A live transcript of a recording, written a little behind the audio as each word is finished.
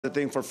the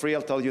thing for free.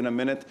 I'll tell you in a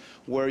minute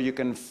where you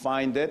can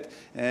find it.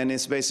 And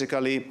it's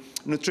basically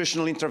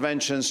nutritional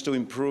interventions to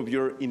improve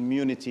your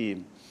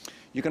immunity.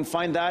 You can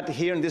find that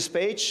here on this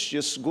page.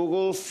 Just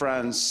Google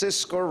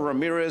Francisco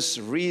Ramirez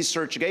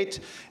ResearchGate,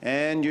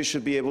 and you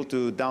should be able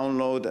to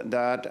download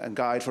that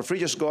guide for free.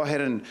 Just go ahead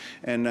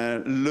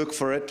and look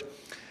for it.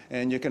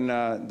 And you can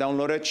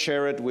download it,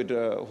 share it with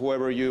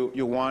whoever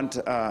you want.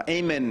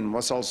 Amen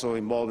was also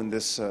involved in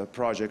this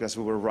project as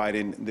we were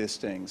writing these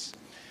things.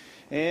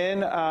 And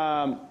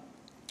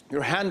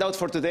your handout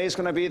for today is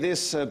going to be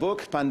this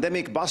book,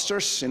 Pandemic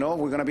Busters. You know,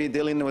 we're going to be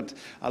dealing with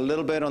a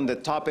little bit on the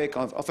topic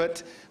of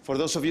it. For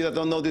those of you that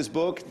don't know this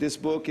book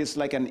is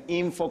like an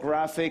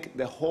infographic,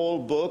 the whole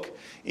book.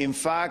 In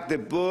fact, the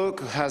book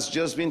has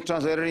just been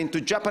translated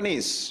into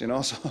Japanese, you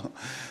know, so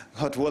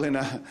God willing,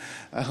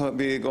 I'll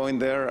be going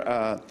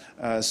there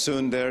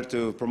soon there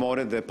to promote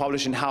it. The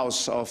publishing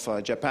house of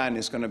Japan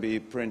is going to be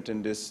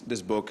printing this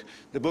book.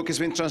 The book has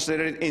been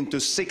translated into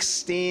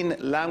 16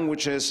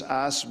 languages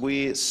as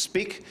we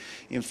speak.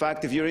 In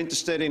fact, if you're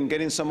interested in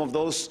getting some of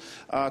those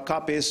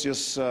copies,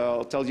 just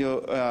I'll tell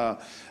you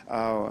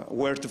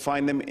where to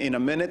find them in a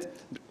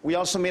minute. We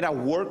also made a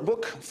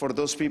workbook for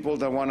those people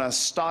that want to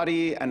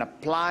study and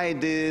apply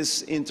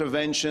these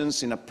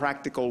interventions in a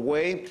practical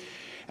way.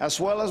 As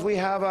well as we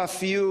have a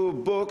few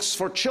books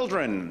for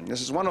children.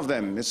 This is one of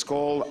them. It's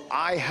called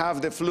I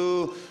Have the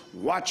Flu,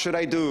 What Should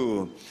I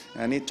Do?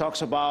 And it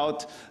talks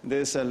about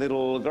this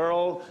little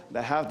girl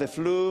that has the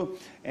flu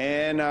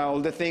and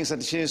all the things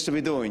that she needs to be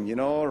doing. You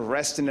know,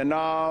 resting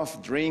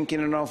enough,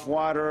 drinking enough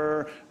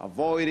water,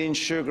 avoiding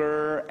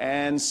sugar,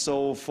 and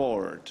so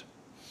forth.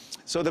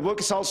 So the book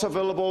is also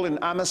available in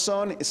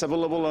Amazon. It's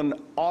available on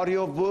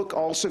audiobook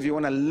also. If you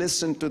want to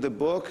listen to the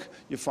book,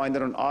 you find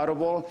it on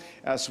Audible,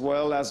 as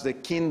well as the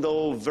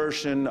Kindle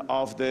version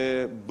of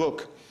the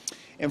book.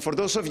 And for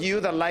those of you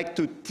that like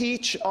to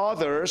teach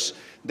others,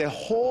 the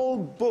whole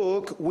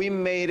book, we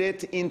made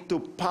it into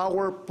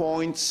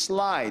PowerPoint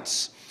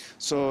slides.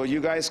 So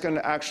you guys can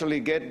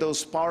actually get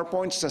those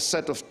PowerPoints, a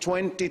set of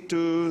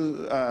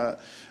 22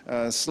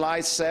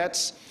 slide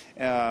sets.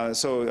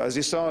 So as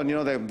you saw, you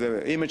know,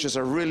 the images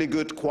are really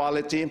good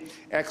quality,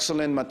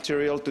 excellent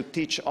material to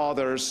teach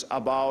others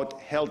about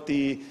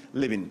healthy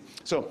living.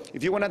 So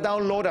if you want to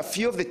download a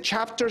few of the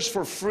chapters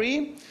for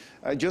free,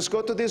 just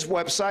go to this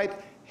website,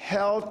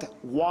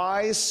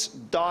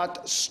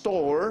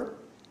 healthwise.store.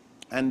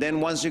 And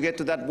then once you get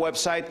to that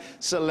website,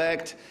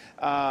 select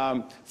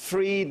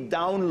free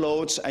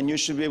downloads, and you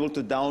should be able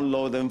to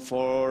download them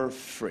for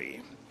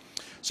free.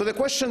 So the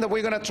question that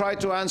we're going to try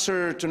to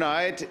answer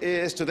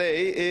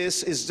today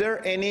is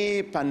there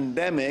any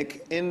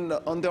pandemic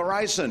on the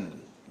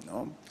horizon? You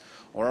know,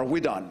 or are we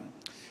done?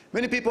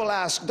 Many people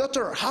ask,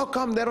 Doctor, how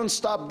come they don't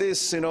stop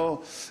this,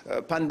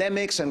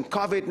 pandemics and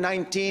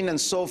COVID-19 and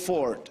so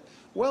forth?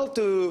 Well,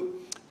 to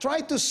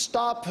try to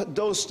stop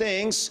those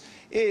things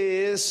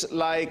is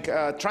like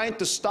trying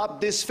to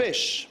stop this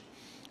fish.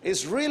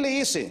 It's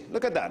really easy.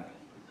 Look at that.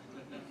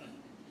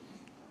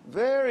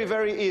 Very,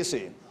 very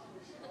easy.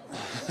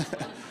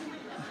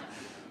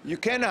 You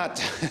cannot.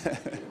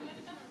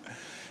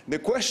 The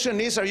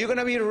question is, are you going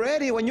to be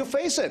ready when you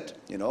face it?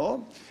 You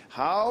know,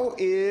 how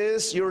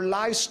is your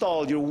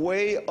lifestyle, your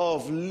way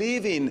of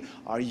living?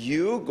 Are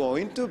you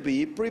going to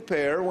be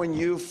prepared when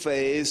you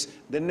face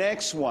the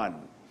next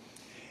one?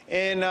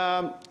 And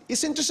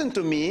it's interesting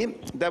to me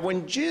that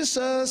when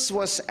Jesus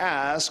was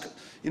asked,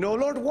 you know,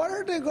 Lord, what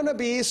are there going to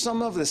be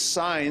some of the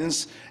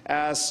signs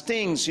as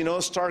things, you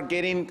know, start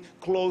getting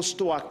close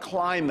to a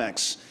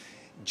climax?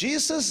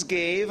 Jesus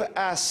gave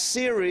a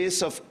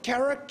series of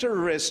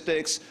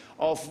characteristics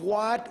of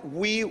what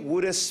we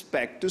would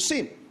expect to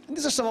see. And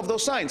these are some of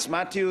those signs.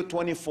 Matthew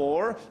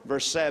 24,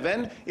 verse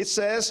 7, it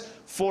says,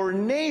 "For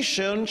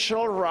nation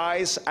shall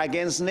rise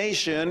against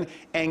nation,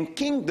 and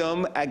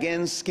kingdom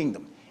against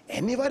kingdom."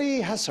 Anybody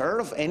has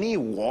heard of any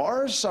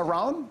wars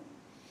around?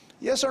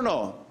 Yes or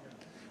no?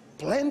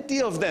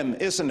 Plenty of them,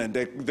 isn't it?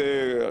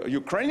 The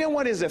Ukrainian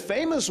one is the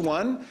famous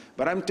one,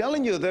 but I'm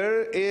telling you,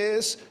 there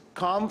is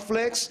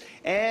conflicts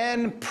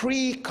and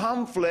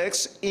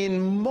pre-conflicts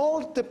in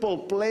multiple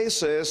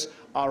places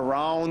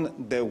around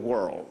the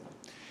world.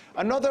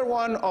 Another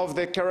one of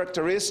the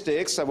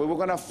characteristics that we were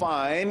going to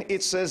find,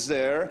 it says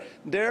there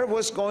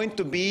was going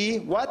to be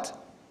what?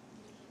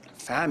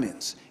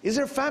 Famines. Is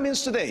there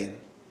famines today?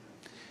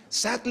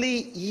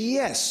 Sadly,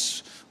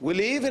 yes. We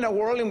live in a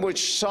world in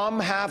which some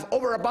have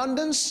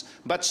overabundance,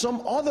 but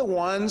some other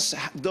ones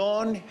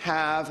don't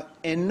have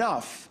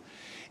enough.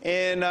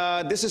 And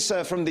this is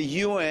from the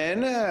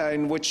UN,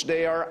 in which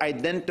they are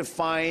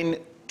identifying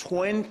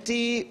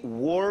 20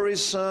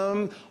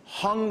 worrisome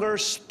hunger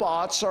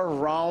spots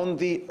around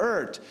the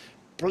earth.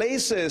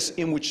 places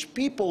in which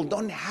people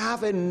don't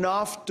have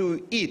enough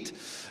to eat.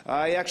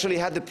 I actually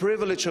had the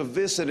privilege of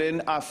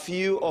visiting a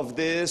few of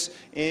these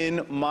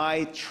in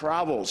my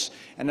travels.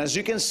 And as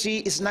you can see,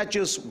 it's not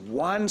just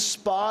one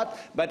spot,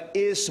 but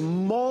it's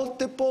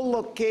multiple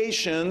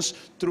locations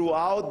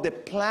throughout the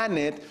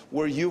planet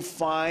where you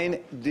find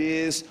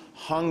these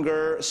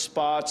hunger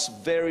spots.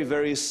 Very,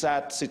 very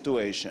sad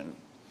situation.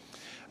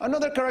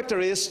 Another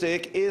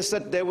characteristic is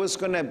that there was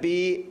going to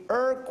be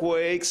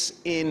earthquakes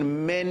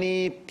in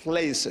many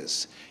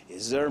places.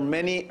 Is there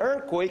many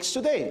earthquakes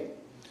today?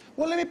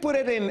 Well, let me put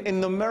it in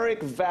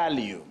numeric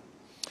value.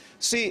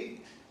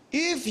 See,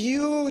 if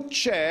you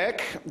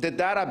check the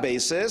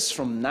databases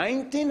from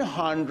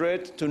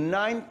 1900 to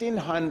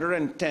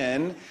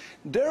 1910,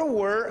 there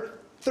were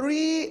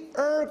 3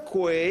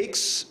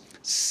 earthquakes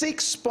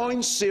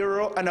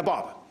 6.0 and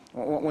above.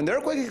 When the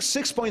earthquake is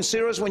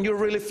 6.0 is when you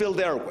really feel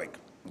the earthquake.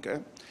 Okay?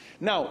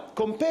 Now,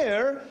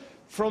 compare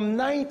from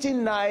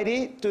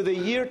 1990 to the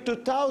year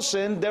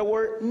 2000, there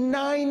were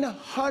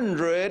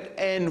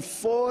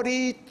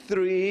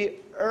 943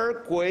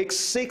 earthquakes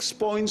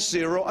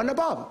 6.0 and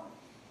above.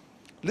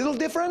 Little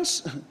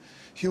difference?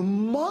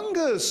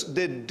 Humongous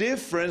the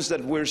difference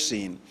that we're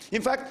seeing.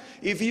 In fact,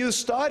 if you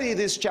study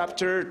this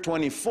chapter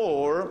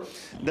 24,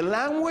 the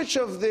language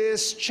of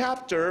this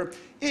chapter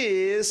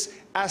is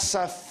as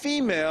a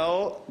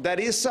female that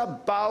is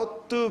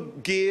about to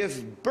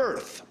give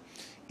birth.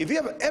 If you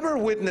have ever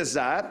witnessed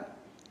that,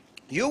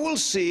 you will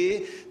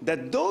see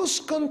that those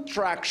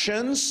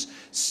contractions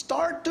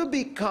start to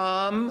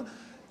become,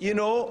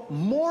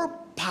 more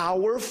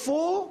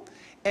powerful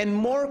and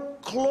more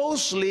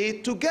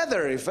closely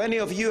together, if any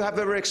of you have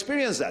ever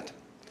experienced that.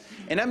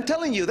 And I'm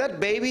telling you,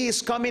 that baby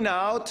is coming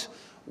out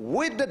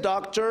with the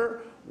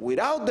doctor,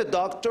 without the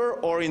doctor,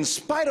 or in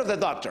spite of the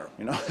doctor.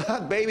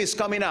 That baby is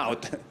coming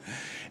out.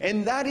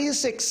 And that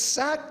is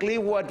exactly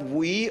what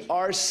we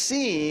are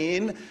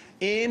seeing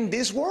in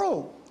this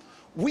world.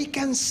 We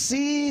can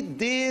see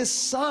these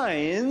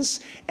signs,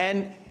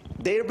 and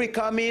they're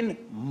becoming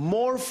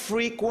more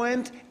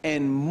frequent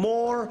and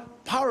more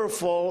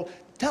powerful,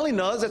 telling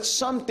us that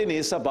something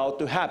is about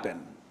to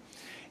happen.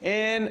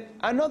 And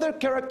another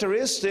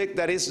characteristic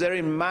that is there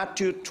in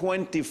Matthew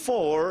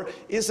 24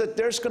 is that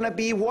there's going to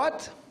be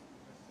what?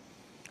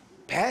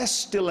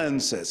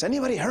 Pestilences.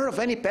 Anybody heard of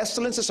any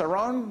pestilences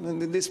around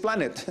in this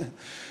planet?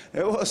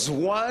 There was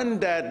one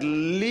that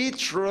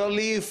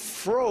literally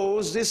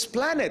froze this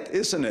planet,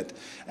 isn't it?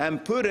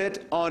 And put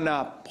it on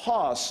a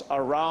pause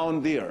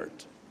around the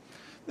earth.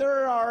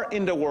 There are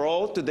in the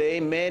world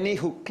today many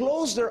who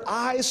close their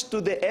eyes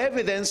to the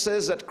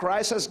evidences that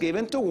Christ has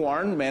given to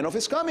warn men of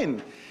his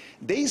coming.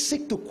 They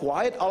seek to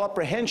quiet all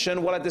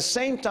apprehension, while at the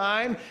same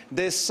time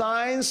the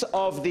signs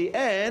of the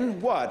end,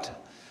 what?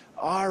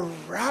 Are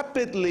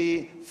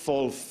rapidly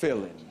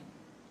fulfilling.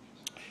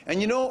 And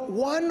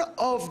one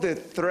of the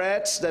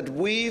threats that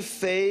we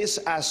face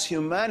as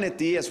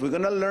humanity, as we're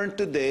going to learn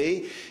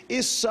today,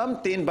 is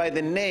something by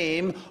the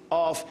name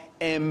of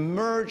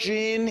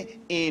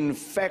emerging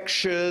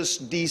infectious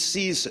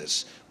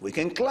diseases. We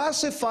can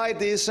classify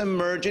these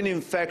emerging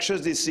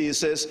infectious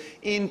diseases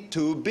in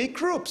 2 big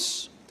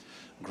groups.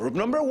 Group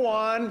number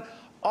 1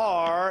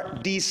 are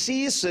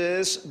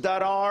diseases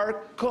that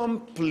are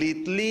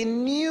completely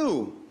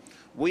new.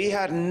 We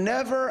had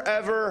never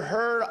ever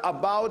heard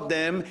about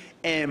them,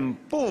 and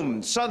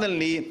boom,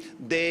 suddenly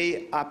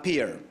they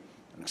appear.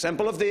 An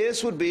example of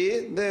this would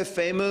be the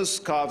famous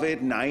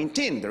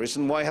COVID-19. The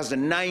reason why it has the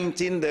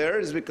 19 there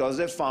is because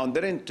they found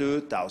it in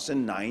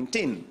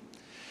 2019.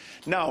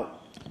 Now,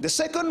 the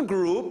second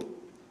group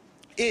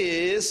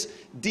is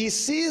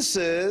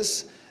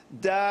diseases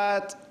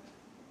that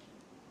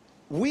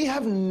we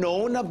have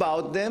known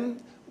about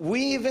them,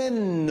 we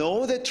even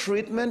know the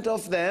treatment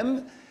of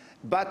them,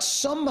 but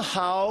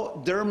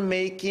somehow they're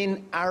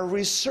making a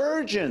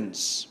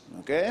resurgence,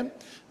 okay?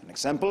 An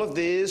example of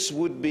this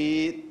would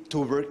be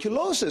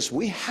tuberculosis.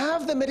 We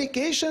have the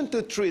medication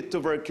to treat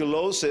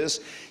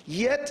tuberculosis,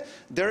 yet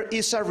there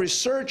is a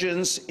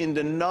resurgence in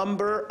the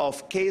number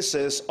of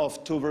cases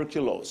of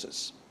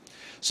tuberculosis.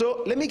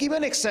 So let me give you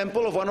an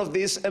example of one of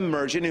these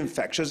emerging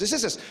infectious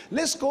diseases.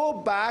 Let's go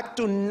back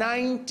to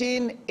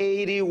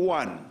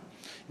 1981.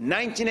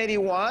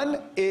 1981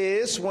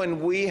 is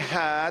when we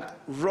had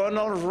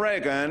Ronald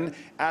Reagan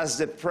as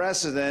the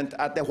president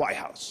at the White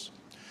House.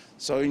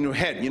 So in your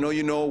head,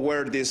 you know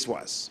where this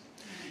was.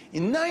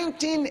 In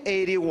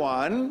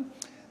 1981,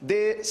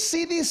 the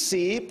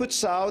CDC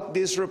puts out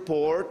this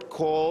report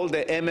called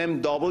the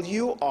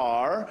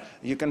MMWR.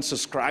 You can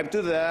subscribe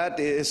to that.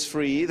 It's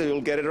free.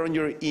 You'll get it on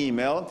your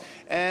email.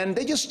 And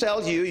they just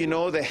tell you,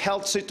 the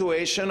health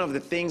situation of the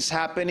things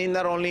happening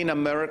not only in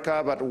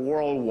America but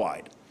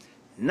worldwide.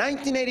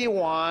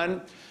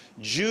 1981,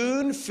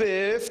 June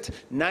 5th,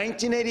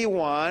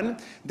 1981,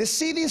 the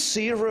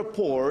CDC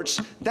reports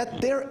that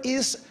there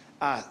is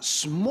a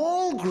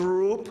small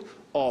group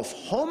of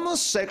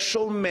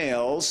homosexual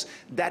males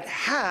that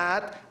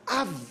had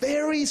a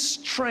very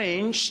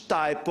strange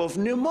type of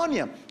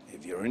pneumonia. A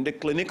if you're in the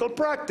clinical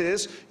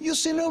practice, you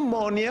see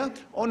pneumonia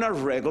on a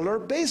regular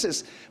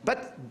basis.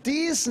 But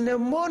this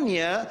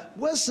pneumonia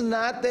was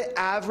not the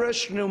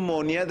average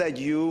pneumonia that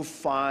you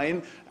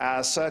find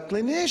as a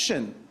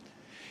clinician.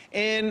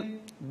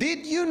 And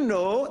did you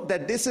know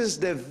that this is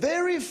the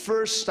very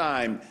first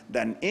time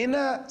that in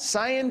a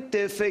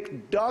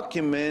scientific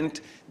document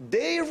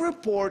they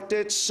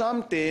reported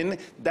something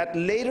that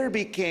later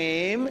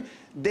became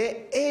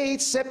the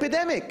AIDS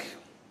epidemic?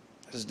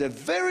 This is the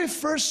very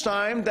first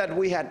time that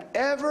we had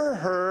ever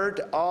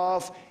heard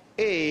of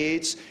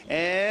AIDS,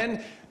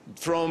 and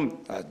from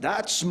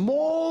that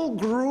small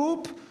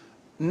group,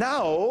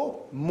 now,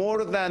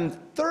 more than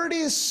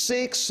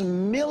 36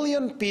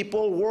 million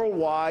people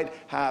worldwide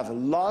have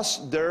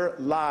lost their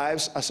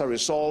lives as a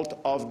result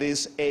of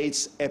this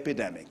AIDS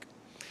epidemic.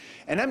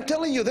 And I'm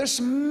telling you, there's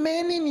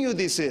many new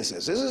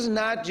diseases. This is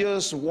not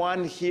just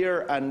one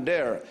here and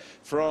there.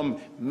 From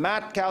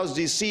mad cow's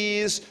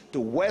disease,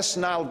 to West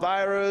Nile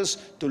virus,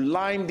 to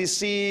Lyme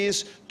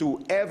disease,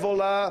 to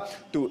Ebola,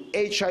 to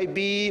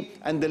HIV,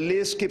 and the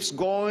list keeps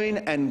going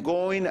and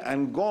going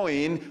and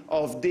going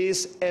of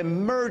these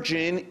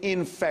emerging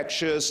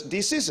infectious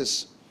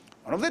diseases.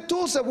 One of the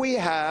tools that we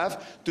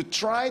have to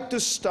try to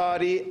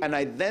study and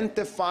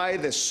identify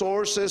the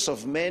sources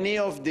of many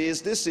of these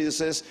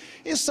diseases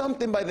is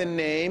something by the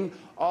name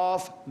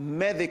of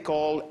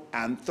medical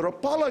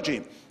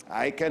anthropology.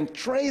 I can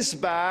trace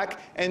back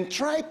and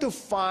try to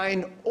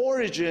find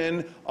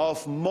origin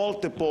of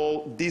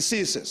multiple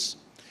diseases.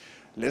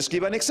 Let's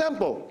give an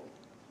example.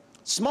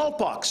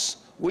 Smallpox.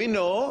 We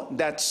know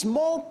that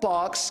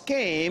smallpox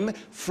came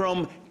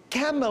from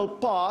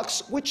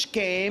camelpox, which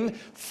came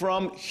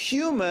from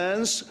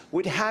humans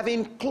with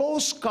having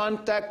close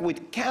contact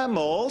with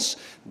camels.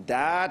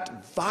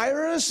 That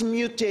virus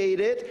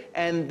mutated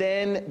and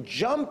then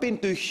jumped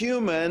into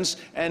humans,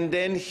 and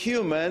then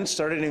humans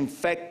started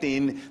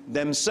infecting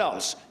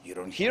themselves. You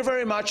don't hear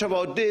very much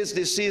about this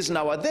disease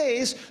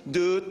nowadays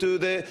due to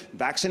the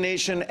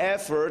vaccination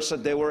efforts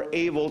that they were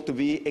able to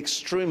be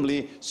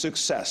extremely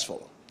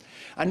successful.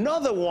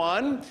 Another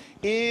one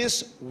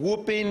is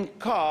whooping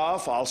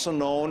cough, also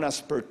known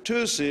as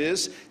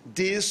pertussis.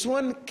 This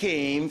one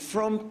came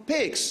from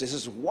pigs. This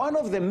is one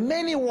of the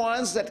many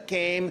ones that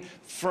came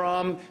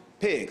from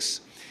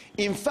pigs.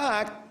 In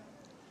fact,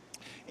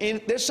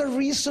 there's a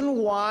reason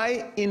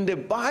why in the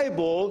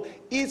Bible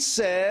it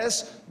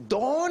says,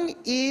 don't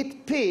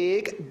eat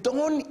pig,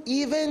 don't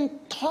even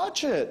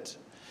touch it.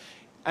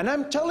 And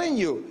I'm telling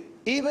you,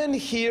 even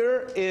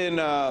here in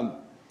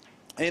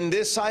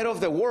this side of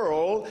the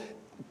world,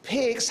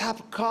 pigs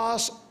have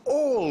caused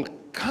all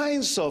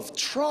kinds of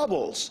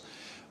troubles.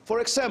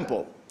 For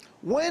example,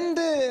 when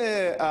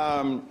the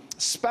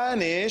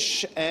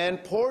Spanish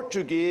and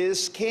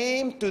Portuguese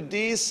came to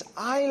these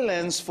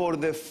islands for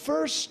the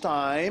first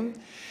time,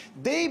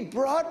 they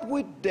brought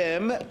with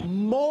them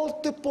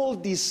multiple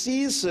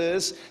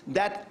diseases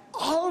that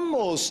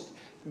almost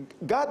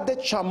got the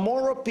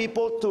Chamorro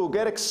people to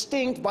get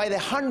extinct by the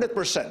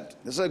 100%.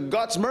 It's a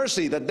God's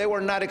mercy that they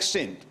were not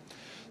extinct.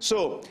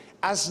 So,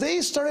 as they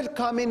started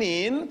coming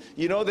in,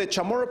 you know, the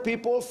Chamorro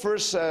people,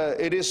 first, one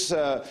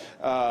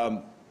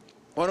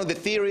of the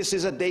theories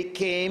is that they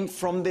came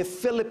from the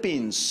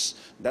Philippines.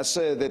 That's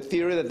the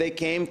theory, that they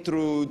came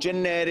through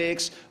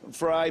genetics,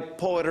 fried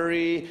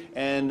pottery,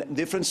 and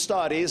different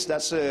studies.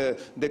 That's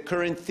the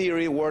current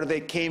theory where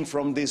they came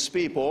from, these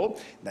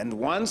people. Then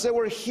once they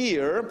were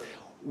here,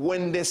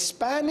 when the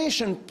Spanish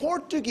and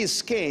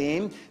Portuguese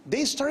came,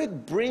 they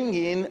started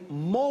bringing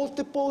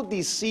multiple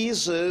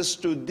diseases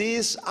to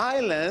these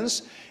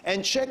islands.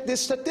 And check the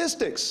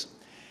statistics.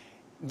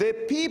 The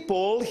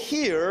people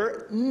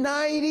here,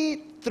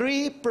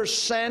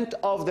 93%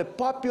 of the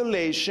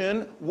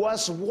population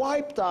was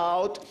wiped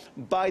out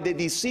by the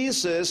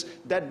diseases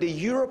that the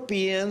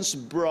Europeans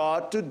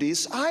brought to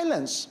these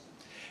islands.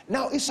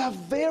 Now, it's a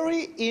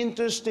very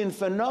interesting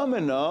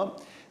phenomenon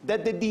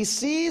that the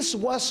disease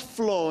was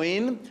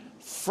flowing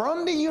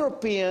from the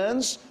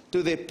Europeans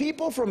to the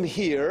people from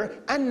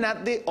here and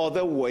not the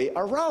other way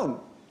around.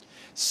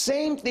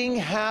 Same thing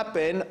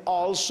happened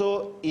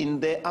also in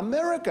the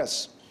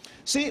Americas.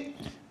 See,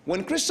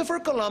 when Christopher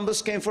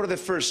Columbus came for the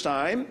first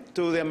time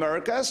to the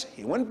Americas,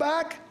 he went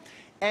back,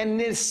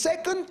 and in his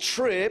second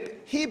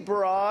trip, he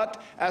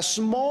brought a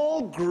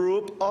small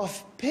group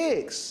of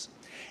pigs.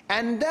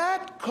 And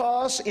that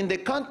caused in the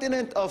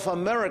continent of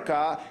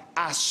America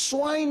a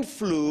swine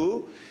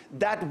flu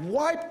that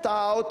wiped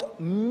out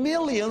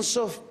millions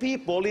of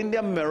people in the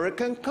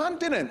American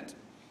continent.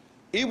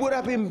 It would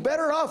have been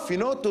better off, you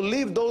know, to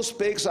leave those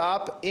pigs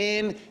up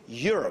in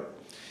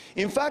Europe.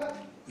 In fact,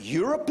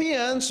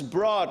 Europeans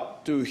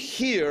brought to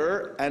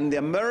here and the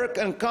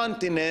American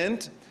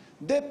continent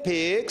the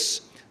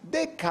pigs,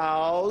 the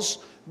cows,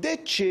 the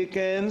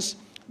chickens,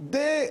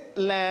 the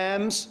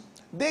lambs,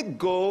 the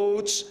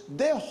goats,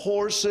 the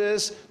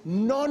horses,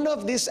 none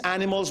of these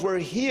animals were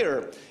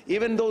here.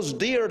 Even those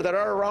deer that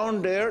are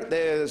around there,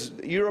 the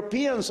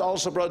Europeans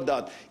also brought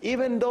that.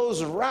 Even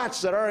those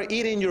rats that are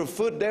eating your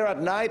food there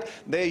at night,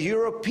 the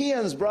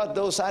Europeans brought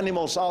those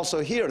animals also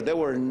here. They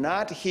were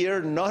not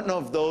here, none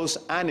of those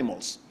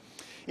animals.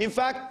 In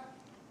fact,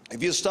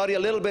 if you study a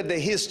little bit the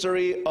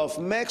history of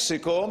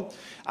Mexico,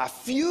 a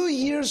few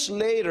years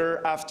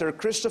later, after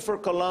Christopher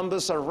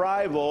Columbus'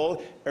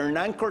 arrival,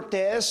 Hernán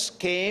Cortés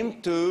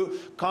came to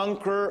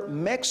conquer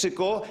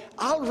Mexico.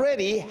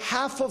 Already,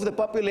 half of the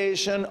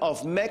population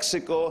of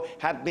Mexico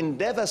had been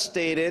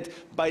devastated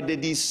by the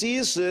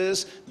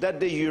diseases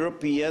that the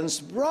Europeans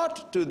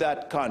brought to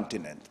that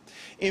continent.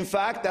 In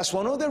fact, that's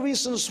one of the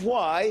reasons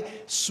why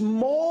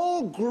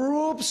small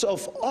groups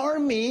of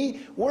army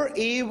were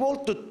able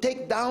to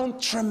take down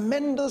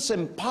tremendous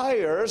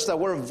empires that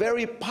were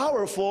very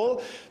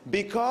powerful,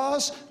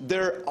 because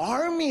their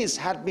armies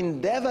had been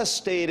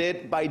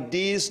devastated by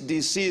these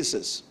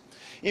diseases.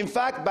 In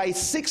fact, by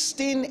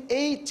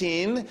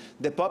 1618,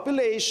 the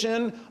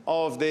population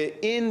of the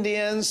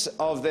Indians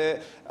of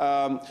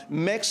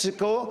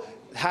Mexico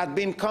had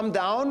been come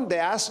down, the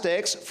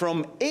Aztecs,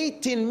 from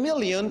 18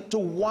 million to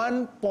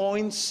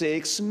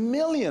 1.6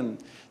 million.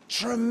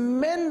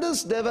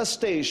 Tremendous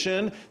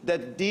devastation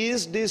that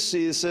these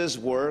diseases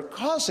were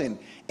causing.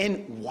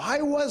 And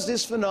why was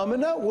this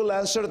phenomena? We'll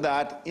answer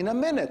that in a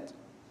minute.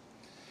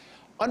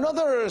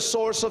 Another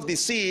source of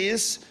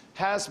disease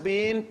has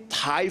been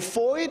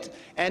typhoid,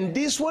 and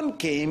this one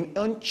came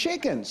on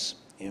chickens.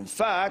 In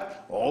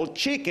fact, all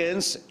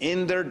chickens,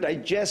 in their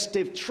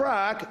digestive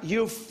tract,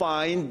 you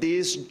find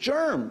this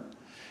germ.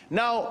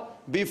 Now,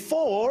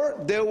 before,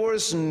 there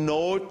was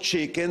no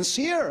chickens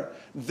here.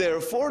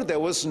 Therefore, there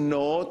was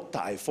no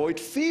typhoid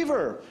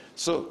fever.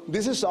 So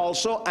this is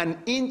also an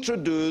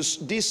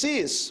introduced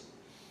disease.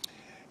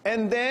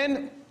 And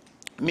then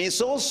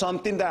measles,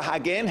 something that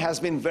again has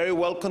been very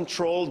well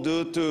controlled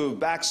due to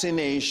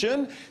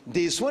vaccination.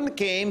 This one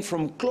came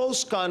from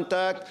close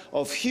contact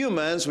of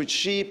humans with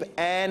sheep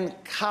and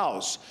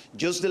cows.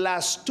 Just the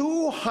last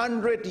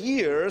 200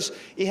 years,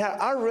 it had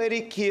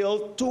already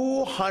killed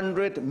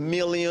 200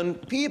 million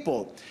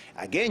people.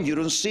 Again, you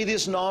don't see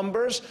these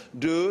numbers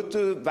due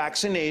to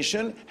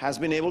vaccination has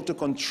been able to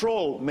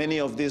control many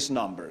of these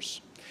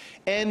numbers.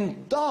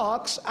 And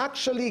dogs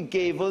actually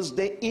gave us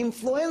the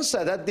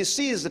influenza, that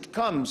disease that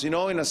comes, in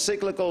a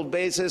cyclical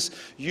basis,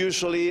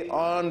 usually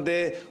on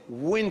the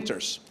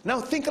winters.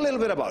 Now, think a little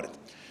bit about it.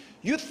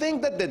 You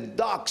think that the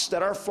ducks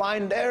that are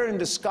flying there in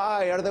the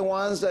sky are the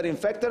ones that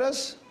infected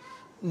us?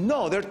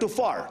 No, they're too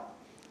far.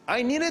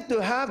 I needed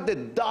to have the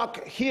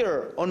duck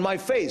here on my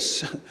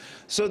face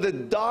so the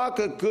duck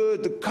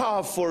could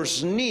cough or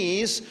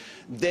sneeze,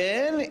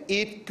 then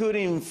it could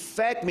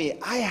infect me.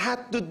 I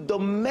had to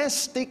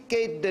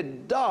domesticate the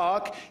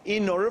duck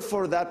in order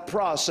for that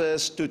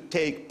process to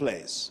take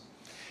place.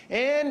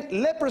 And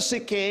leprosy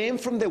came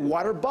from the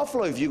water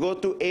buffalo. If you go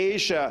to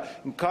Asia,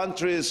 in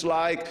countries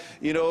like,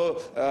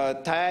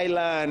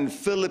 Thailand,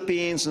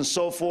 Philippines, and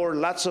so forth,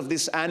 lots of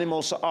these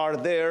animals are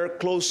there.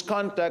 Close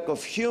contact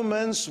of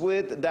humans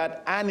with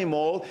that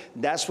animal,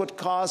 that's what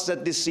caused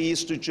that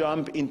disease to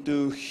jump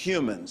into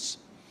humans.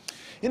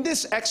 In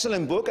this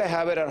excellent book, I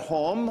have it at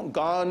home,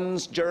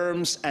 Guns,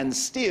 Germs, and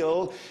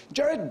Steel,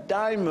 Jared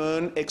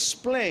Diamond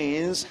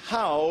explains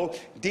how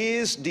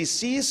these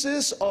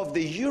diseases of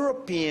the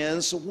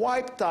Europeans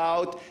wiped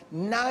out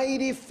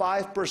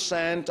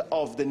 95%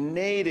 of the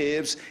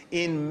natives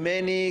in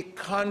many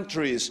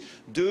countries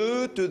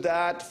due to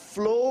that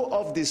flow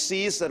of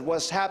disease that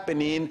was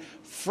happening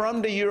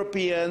from the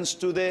Europeans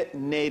to the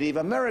Native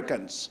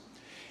Americans.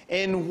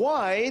 And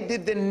why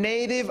did the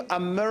Native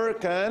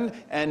American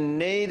and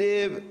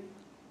Native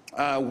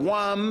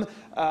WAM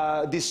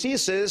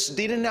diseases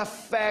didn't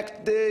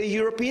affect the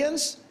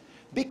Europeans?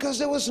 Because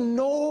there was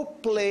no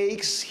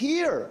plagues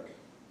here.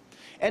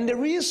 And the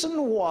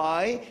reason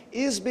why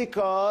is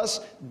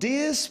because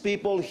these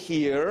people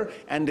here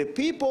and the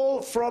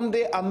people from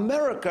the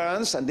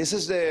Americans, and this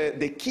is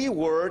the key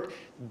word,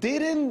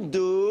 didn't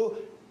do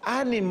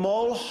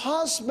animal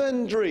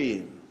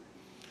husbandry.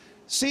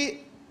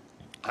 See,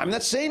 I'm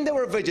not saying they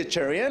were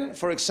vegetarian.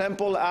 For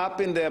example,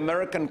 up in the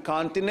American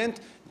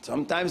continent,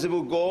 sometimes they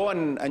will go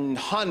and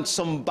hunt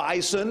some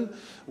bison.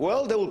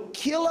 Well, they will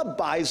kill a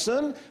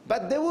bison,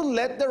 but they will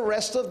let the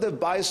rest of the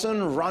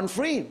bison run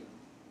free.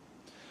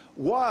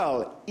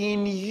 While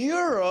in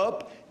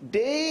Europe,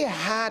 they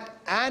had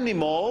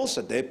animals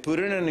that they put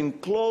in an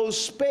enclosed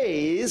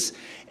space,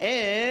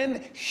 and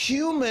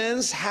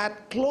humans had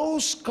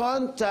close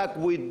contact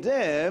with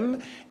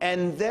them,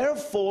 and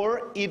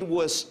therefore it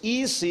was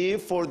easy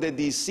for the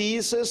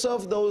diseases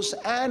of those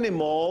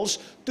animals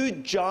to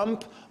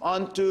jump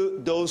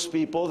onto those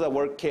people that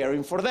were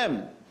caring for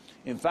them.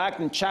 In fact,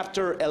 in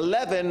chapter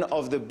 11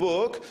 of the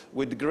book,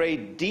 with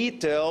great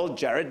detail,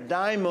 Jared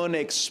Diamond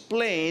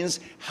explains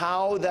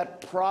how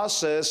that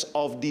process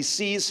of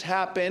disease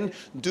happened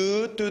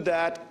due to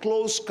that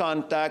close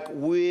contact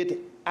with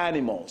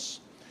animals.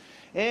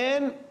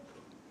 And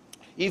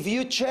If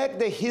you check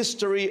the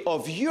history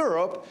of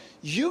Europe,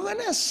 you're going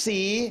to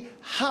see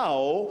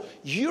how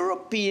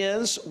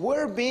Europeans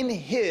were being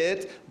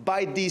hit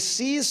by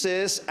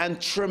diseases and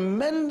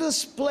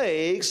tremendous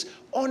plagues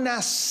on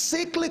a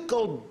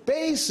cyclical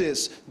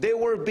basis. They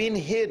were being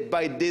hit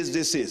by these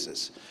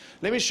diseases.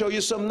 Let me show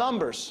you some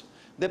numbers.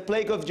 The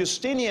plague of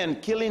Justinian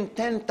killing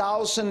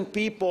 10,000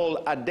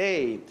 people a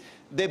day.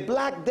 The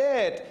Black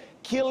Death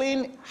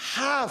killing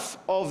half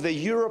of the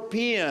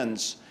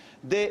Europeans.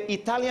 The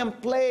Italian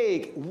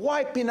plague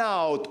wiping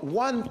out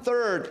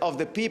 1/3 of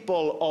the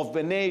people of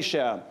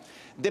Venetia.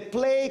 The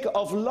plague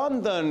of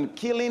London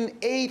killing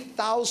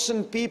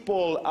 8,000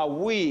 people a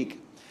week.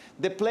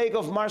 The plague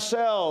of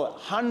Marseille,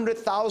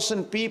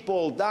 100,000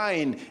 people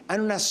dying.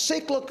 And on a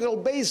cyclical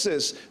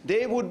basis,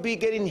 they would be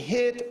getting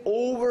hit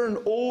over and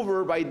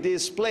over by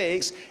these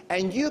plagues.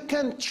 And you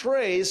can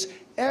trace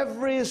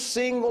every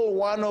single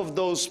one of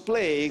those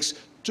plagues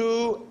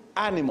to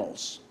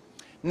animals.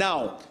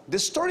 Now, the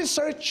story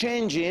started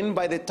changing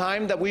by the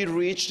time that we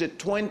reached the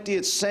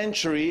 20th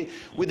century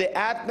with the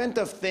advent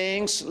of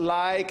things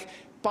like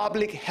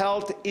public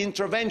health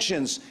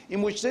interventions,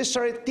 in which they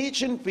started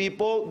teaching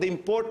people the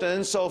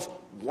importance of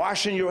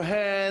washing your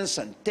hands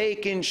and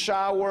taking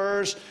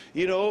showers.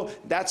 You know,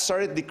 that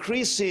started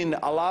decreasing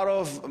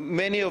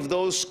many of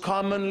those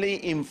commonly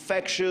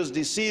infectious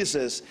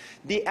diseases.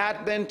 The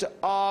advent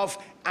of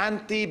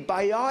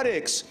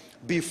antibiotics.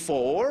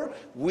 Before,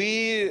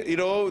 we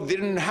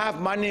didn't have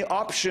many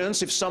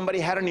options. If somebody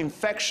had an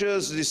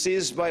infectious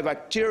disease by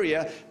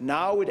bacteria,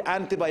 now with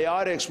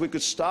antibiotics we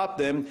could stop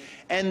them.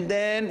 And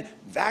then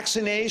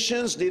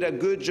vaccinations did a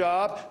good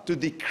job to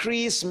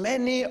decrease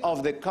many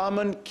of the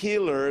common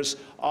killers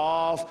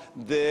of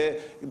the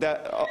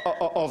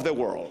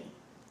world.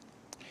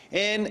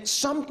 And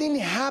something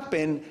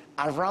happened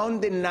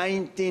around the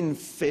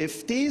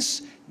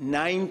 1950s,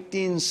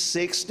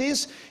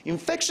 1960s.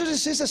 Infectious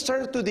diseases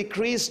started to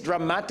decrease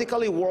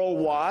dramatically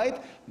worldwide,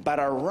 but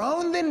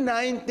around the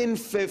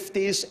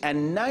 1950s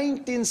and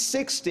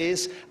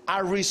 1960s,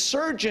 a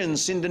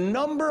resurgence in the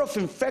number of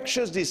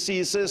infectious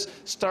diseases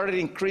started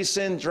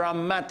increasing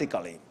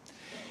dramatically.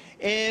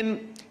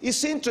 And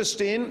it's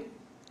interesting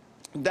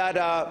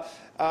that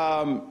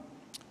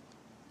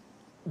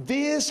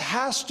this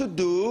has to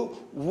do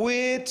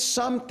with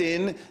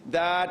something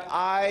that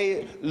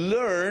I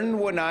learned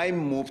when I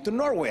moved to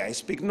Norway. I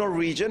speak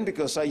Norwegian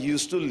because I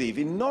used to live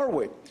in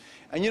Norway.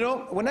 And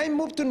when I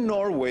moved to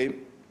Norway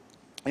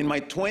in my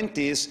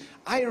 20s,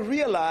 I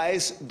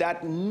realized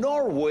that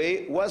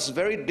Norway was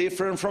very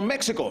different from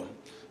Mexico.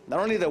 Not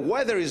only the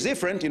weather is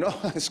different,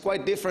 it's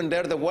quite different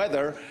there, the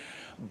weather,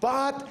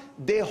 but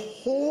the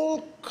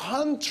whole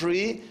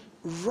country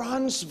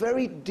runs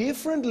very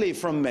differently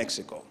from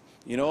Mexico.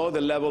 The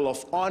level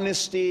of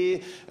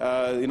honesty,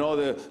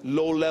 the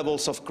low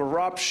levels of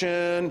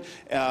corruption,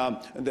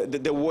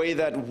 the way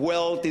that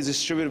wealth is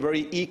distributed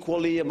very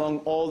equally among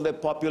all the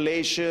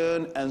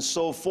population, and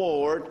so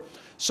forth.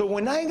 So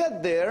when I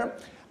got there,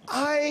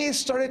 I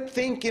started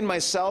thinking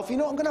myself, I'm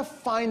going to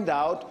find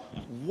out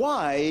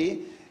why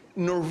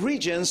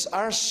Norwegians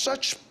are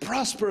such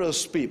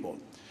prosperous people.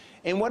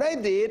 And what I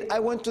did, I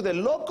went to the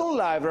local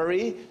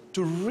library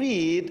to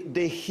read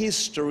the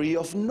history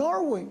of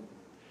Norway.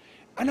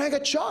 And I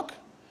got shocked.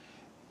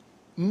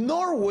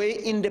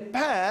 Norway in the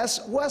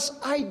past was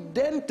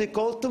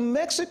identical to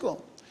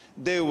Mexico.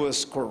 There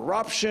was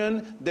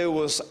corruption, there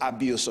was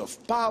abuse of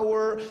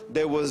power,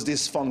 there was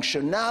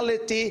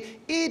dysfunctionality.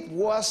 It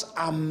was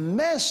a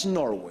mess,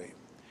 Norway.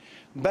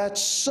 But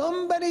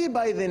somebody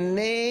by the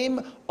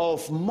name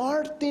of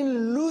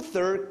Martin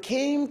Luther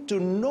came to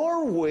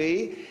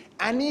Norway,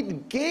 and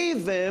it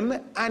gave them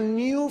a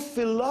new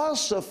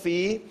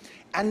philosophy.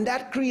 And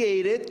that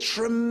created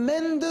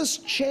tremendous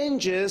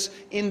changes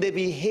in the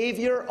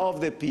behavior of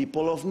the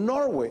people of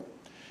Norway.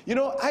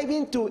 I've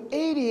been to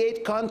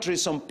 88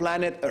 countries on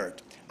planet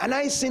Earth, and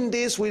I've seen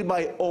this with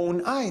my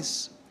own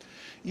eyes.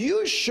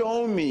 You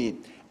show me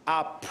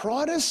a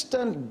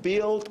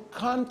Protestant-built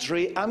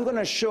country, I'm going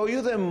to show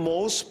you the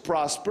most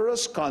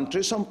prosperous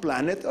countries on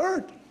planet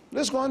Earth.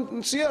 Let's go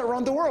and see it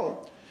around the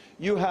world.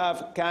 You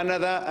have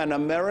Canada and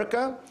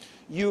America.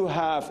 You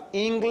have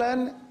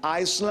England,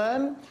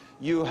 Iceland.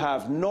 You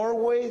have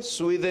Norway,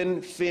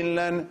 Sweden,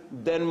 Finland,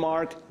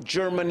 Denmark,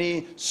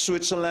 Germany,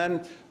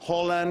 Switzerland,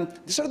 Holland.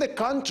 These are the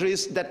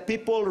countries that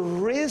people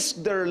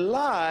risk their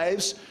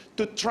lives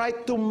to try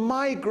to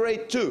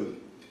migrate to.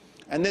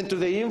 And then to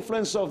the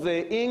influence of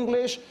the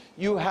English,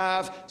 you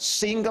have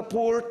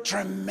Singapore,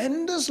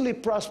 tremendously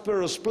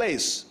prosperous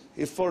place.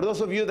 For those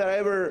of you that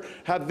ever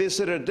have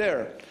visited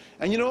there.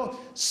 And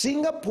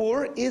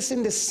Singapore is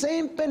in the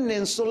same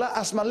peninsula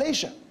as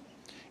Malaysia.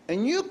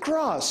 And you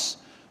cross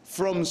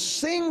from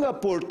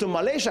Singapore to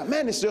Malaysia,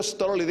 man, it's just a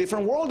totally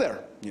different world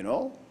there,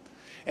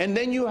 And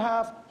then you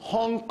have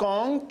Hong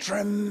Kong,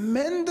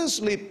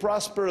 tremendously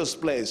prosperous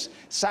place.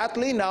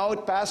 Sadly, now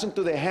it passed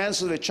into the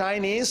hands of the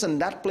Chinese, and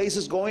that place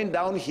is going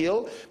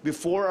downhill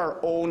before our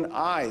own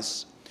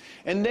eyes.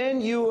 And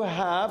then you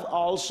have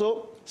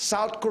also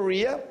South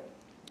Korea,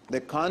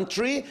 the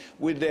country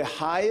with the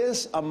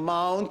highest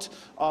amount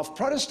of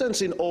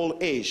Protestants in all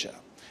Asia.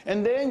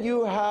 And then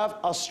you have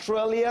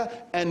Australia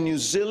and New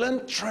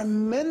Zealand,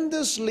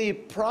 tremendously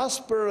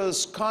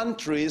prosperous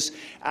countries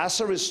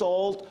as a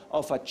result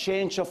of a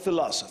change of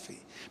philosophy.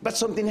 But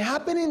something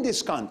happened in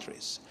these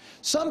countries.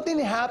 Something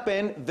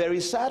happened, very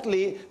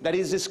sadly, that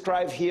is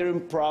described here in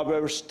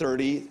Proverbs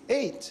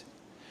 38.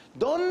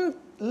 Don't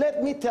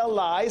let me tell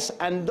lies,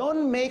 and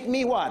don't make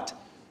me what?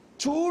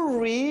 Too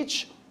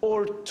rich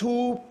or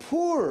too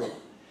poor.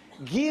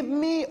 Give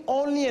me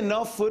only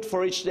enough food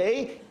for each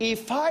day.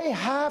 If I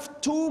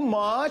have too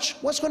much,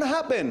 what's going to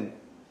happen?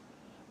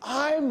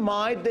 I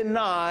might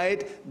deny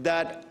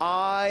that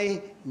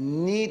I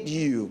need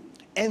you.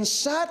 And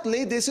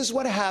sadly, this is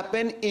what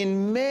happened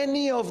in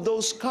many of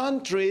those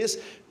countries.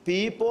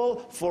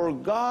 People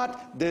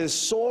forgot the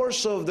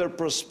source of their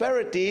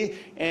prosperity,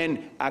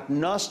 and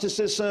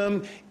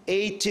agnosticism,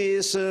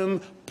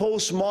 atheism,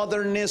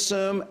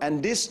 postmodernism,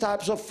 and these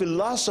types of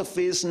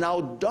philosophies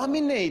now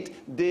dominate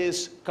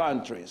these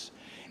countries.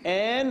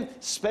 And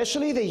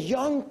especially the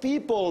young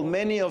people,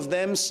 many of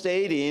them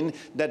stating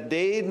that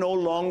they no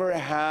longer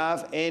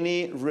have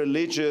any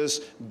religious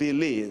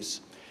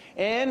beliefs.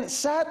 And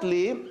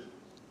sadly,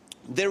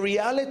 the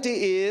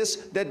reality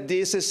is that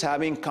this is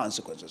having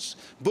consequences.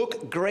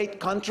 Book Great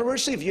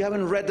Controversy. If you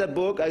haven't read that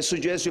book, I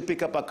suggest you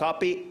pick up a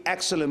copy.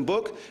 Excellent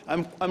book.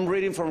 I'm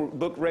reading from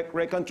book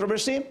Great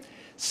Controversy.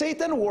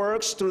 Satan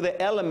works through the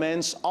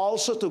elements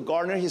also to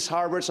garner his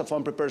harvest of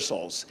unprepared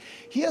souls.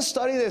 He has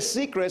studied the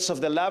secrets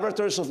of the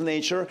laboratories of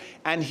nature,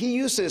 and he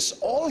uses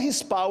all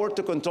his power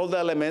to control the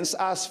elements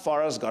as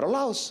far as God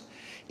allows.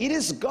 It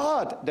is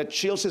God that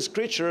shields his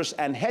creatures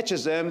and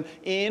hedges them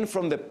in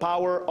from the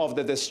power of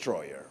the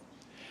destroyer.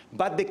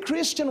 But the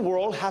Christian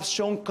world has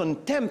shown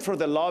contempt for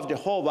the law of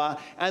Jehovah,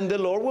 and the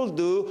Lord will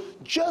do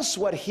just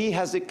what he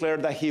has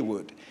declared that he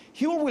would.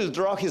 He will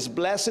withdraw his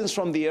blessings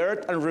from the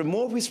earth and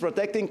remove his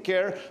protecting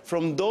care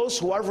from those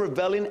who are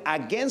rebelling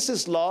against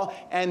his law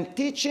and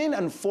teaching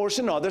and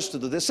forcing others to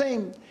do the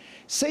same.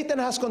 Satan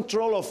has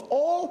control of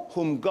all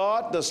whom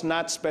God does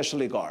not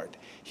specially guard.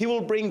 He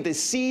will bring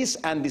disease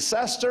and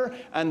disaster,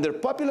 and their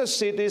populous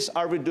cities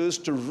are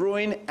reduced to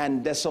ruin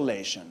and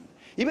desolation.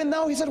 Even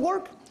now he's at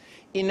work.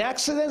 In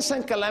accidents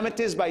and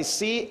calamities by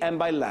sea and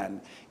by land,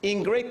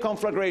 in great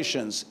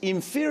conflagrations, in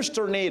fierce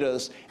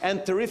tornadoes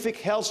and terrific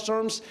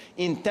hailstorms,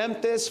 in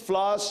tempests,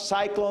 floods,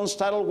 cyclones,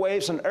 tidal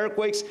waves, and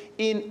earthquakes,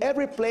 in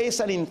every place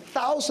and in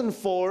thousand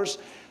forms,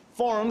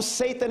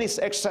 Satan is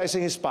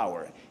exercising his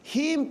power.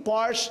 He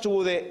imparts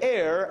to the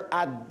air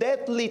a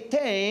deadly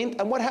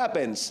taint, and what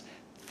happens?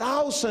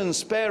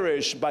 Thousands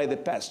perish by the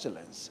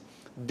pestilence.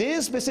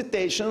 These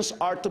visitations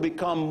are to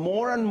become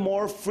more and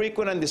more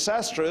frequent and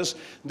disastrous.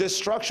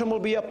 Destruction will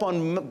be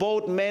upon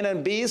both men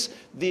and beasts.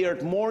 The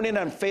earth mourning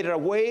and faded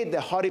away. The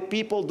haughty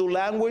people do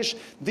languish.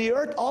 The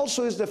earth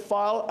also is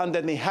defiled, and the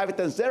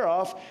inhabitants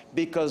thereof,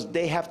 because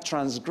they have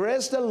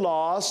transgressed the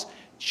laws,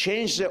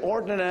 changed the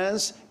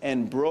ordinance,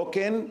 and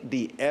broken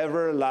the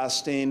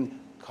everlasting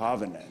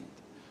covenant.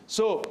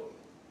 So,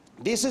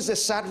 this is a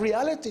sad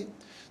reality.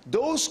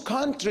 Those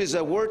countries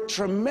that were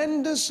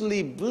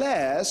tremendously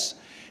blessed,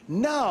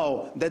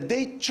 now that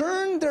they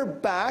turn their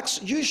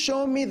backs, you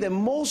show me the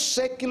most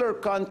secular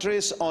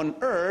countries on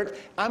earth,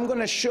 I'm going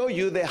to show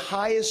you the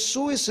highest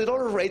suicidal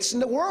rates in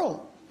the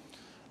world.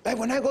 Like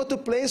when I go to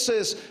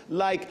places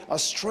like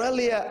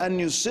Australia and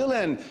New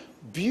Zealand,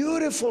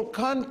 beautiful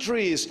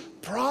countries,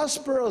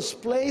 prosperous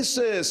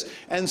places,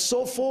 and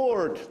so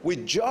forth,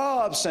 with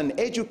jobs and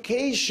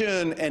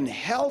education and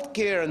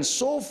healthcare and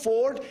so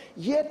forth,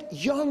 yet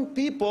young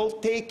people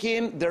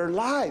taking their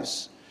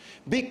lives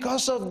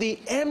because of the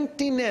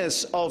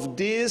emptiness of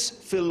these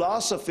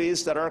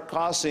philosophies that are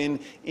causing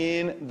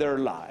in their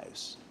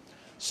lives.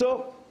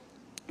 So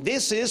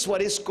this is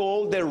what is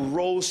called the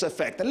rose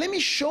effect. And let me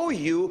show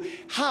you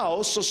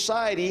how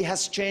society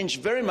has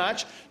changed very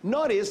much.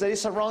 Notice that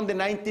it's around the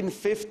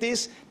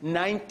 1950s,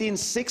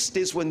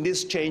 1960s when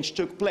this change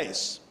took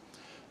place.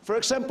 For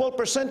example,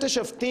 percentage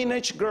of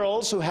teenage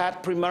girls who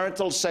had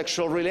premarital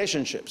sexual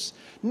relationships.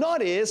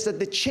 Notice that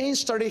the change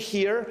started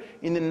here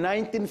in the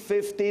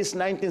 1950s,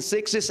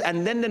 1960s,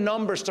 and then the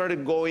numbers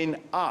started going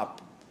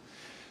up.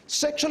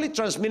 Sexually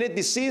transmitted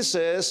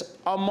diseases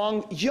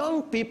among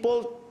young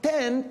people,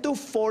 10 to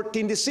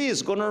 14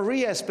 disease,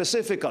 gonorrhea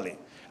specifically.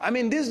 I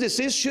mean, this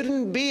disease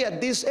shouldn't be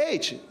at this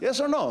age, yes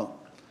or no?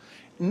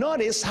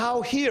 Notice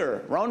how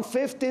here, around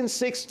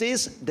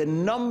 1560s, the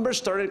numbers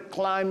started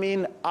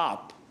climbing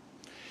up.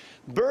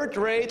 Birth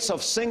rates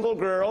of single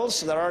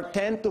girls that are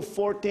 10 to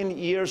 14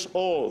 years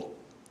old.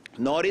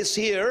 Notice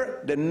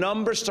here, the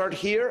numbers start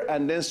here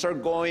and then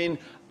start going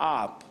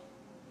up.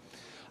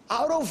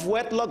 Out of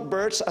wedlock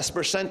births as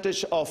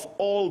percentage of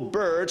all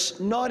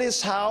births,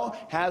 notice how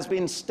has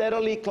been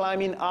steadily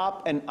climbing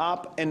up and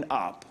up and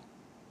up.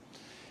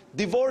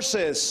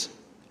 Divorces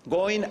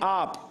going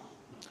up.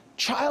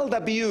 Child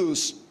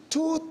abuse,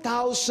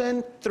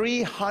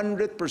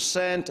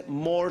 2,300%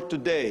 more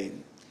today.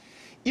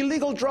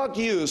 Illegal drug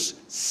use,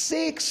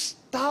 6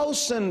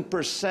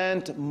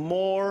 1,000%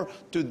 more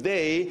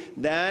today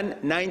than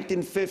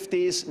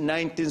 1950s,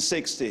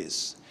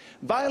 1960s.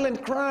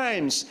 Violent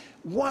crimes,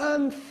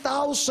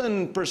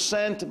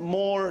 1,000%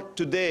 more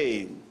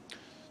today.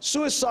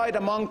 Suicide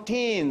among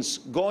teens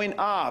going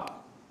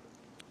up.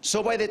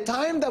 So by the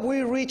time that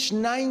we reached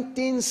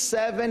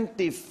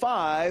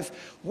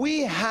 1975,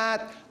 we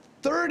had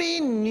 30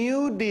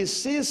 new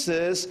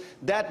diseases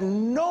that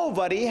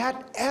nobody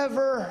had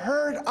ever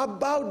heard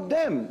about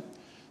them.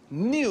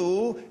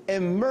 New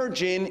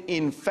emerging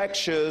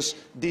infectious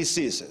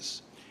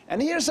diseases.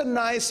 And here's a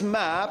nice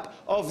map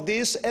of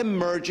these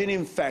emerging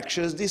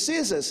infectious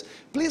diseases.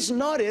 Please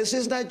notice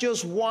it's not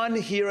just one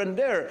here and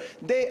there.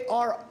 They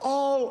are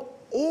all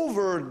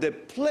over the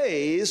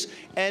place,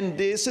 and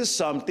this is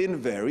something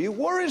very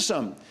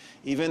worrisome.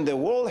 Even the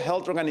World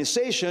Health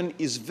Organization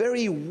is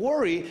very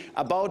worried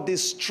about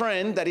this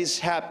trend that is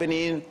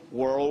happening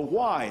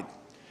worldwide.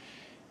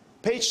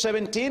 Page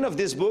 17 of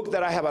this book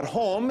that I have at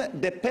home,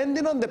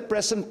 depending on the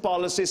present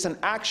policies and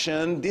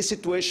action, this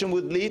situation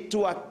would lead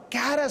to a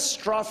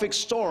catastrophic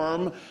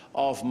storm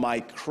of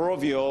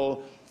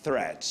microbial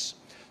threats.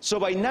 So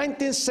by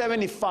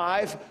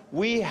 1975,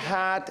 we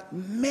had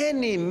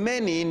many,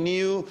 many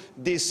new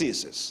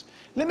diseases.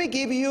 Let me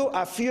give you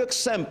a few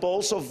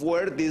examples of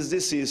where these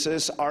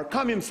diseases are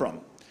coming from.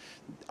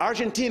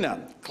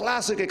 Argentina,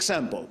 classic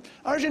example.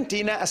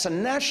 Argentina, as a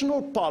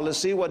national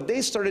policy, what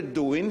they started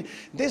doing,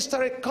 they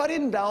started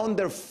cutting down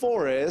their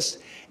forests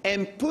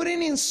and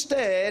putting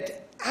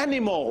instead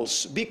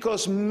animals,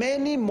 because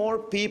many more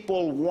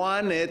people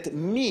wanted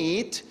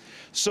meat.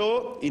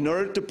 So in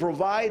order to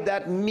provide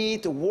that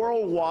meat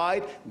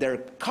worldwide, they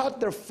cut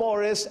their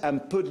forests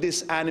and put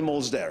these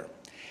animals there.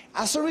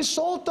 As a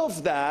result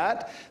of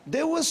that,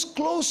 there was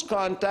close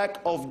contact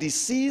of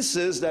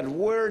diseases that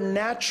were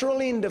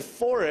naturally in the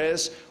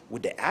forest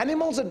with the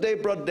animals that they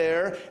brought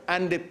there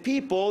and the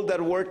people that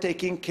were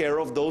taking care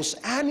of those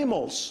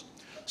animals.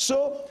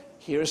 So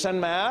here's a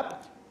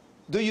map.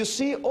 Do you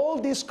see all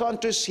these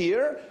countries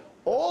here?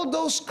 All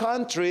those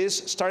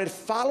countries started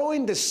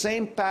following the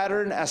same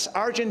pattern as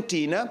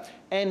Argentina,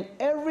 and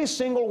every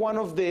single one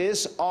of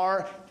these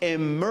are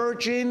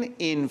emerging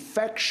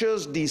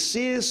infectious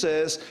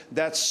diseases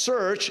that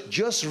surged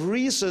just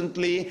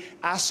recently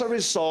as a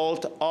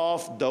result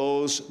of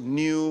those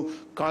new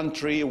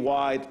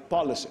countrywide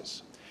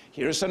policies.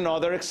 Here's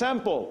another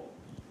example.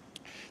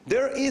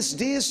 There is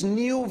these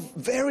new,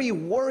 very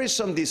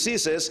worrisome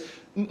diseases.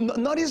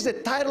 Notice the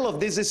title of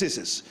these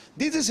diseases.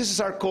 These diseases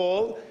are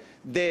called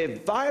the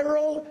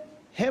viral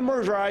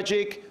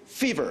hemorrhagic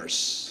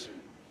fevers.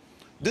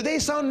 Do they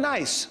sound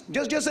nice?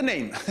 Just a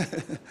name.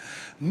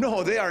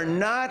 No, they are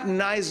not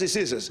nice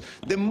diseases.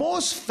 The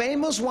most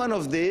famous one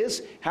of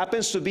these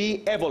happens to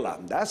be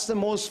Ebola. That's the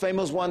most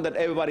famous one that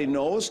everybody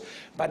knows.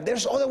 But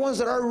there's other ones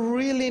that are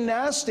really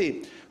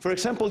nasty. For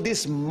example,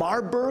 this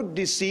Marburg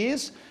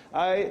disease.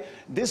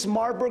 This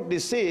Marburg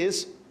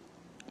disease,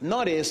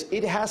 notice,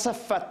 it has a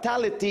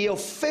fatality of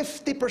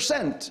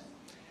 50%.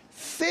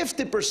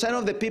 50%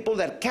 of the people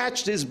that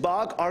catch this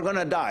bug are going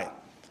to die.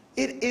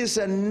 It is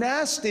a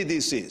nasty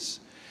disease.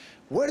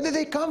 Where did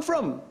they come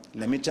from?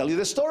 Let me tell you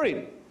the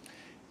story.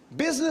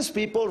 Business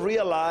people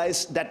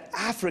realized that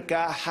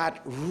Africa had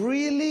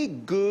really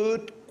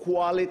good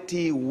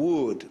quality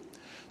wood.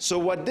 So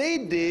what they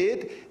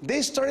did,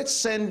 they started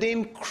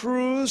sending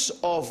crews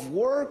of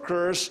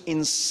workers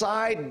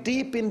inside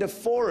deep in the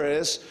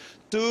forest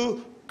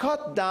to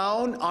cut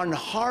down and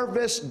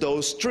harvest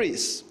those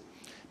trees.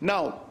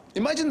 Now,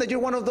 imagine that you're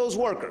one of those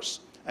workers,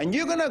 and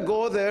you're going to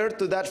go there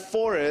to that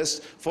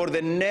forest for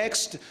the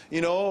next,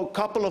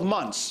 couple of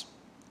months.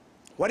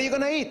 What are you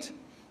going to eat?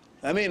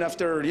 I mean,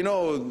 after,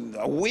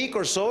 a week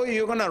or so,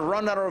 you're going to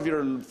run out of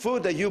your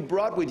food that you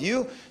brought with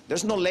you.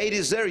 There's no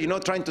ladies there,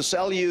 trying to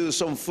sell you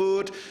some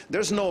food.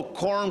 There's no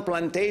corn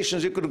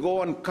plantations. You could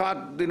go and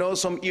cut,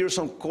 some ears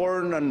of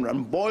corn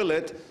and boil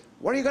it.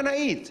 What are you going to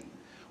eat?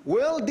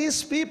 Well,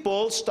 these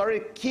people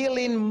started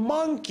killing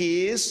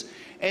monkeys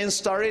and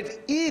started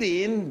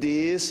eating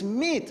this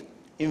meat.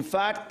 In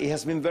fact, it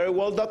has been very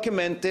well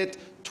documented,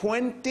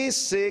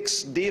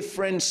 26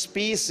 different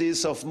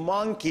species of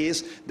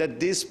monkeys that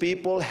these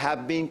people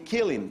have been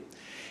killing.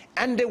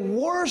 And the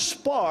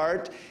worst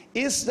part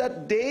is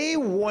that they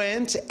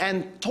went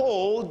and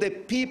told the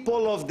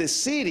people of the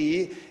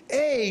city,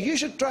 hey, you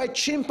should try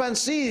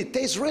chimpanzee, it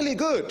tastes really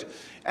good.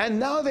 And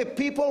now the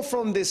people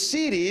from the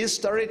cities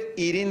started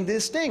eating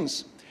these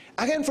things.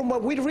 Again, from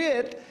what we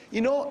read,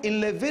 in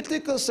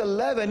Leviticus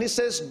 11, it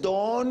says,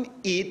 don't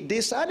eat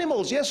these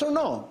animals, yes or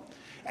no?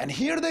 And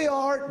here they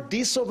are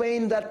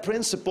disobeying that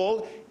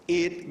principle.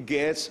 It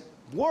gets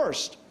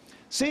worse.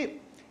 See,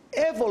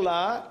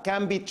 Ebola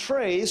can be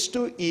traced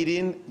to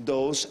eating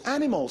those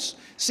animals.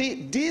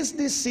 See, these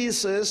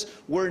diseases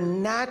were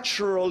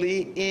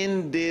naturally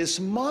in these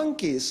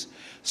monkeys.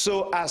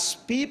 So as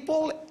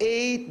people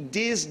ate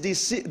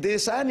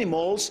these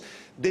animals,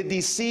 the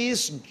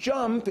disease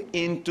jumped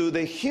into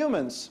the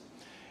humans.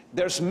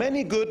 There's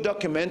many good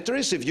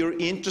documentaries if you're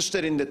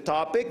interested in the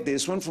topic.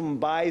 This one from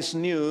Vice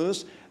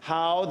News,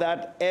 how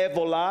that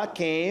Ebola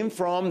came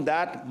from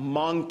that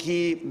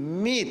monkey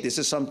meat. This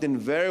is something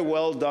very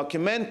well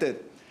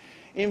documented.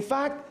 In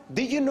fact,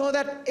 did you know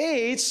that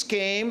AIDS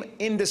came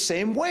in the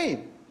same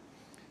way?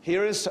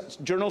 Here is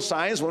Journal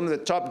Science, one of the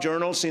top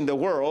journals in the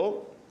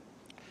world.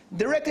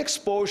 Direct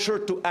exposure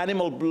to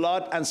animal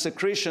blood and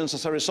secretions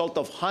as a result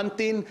of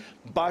hunting,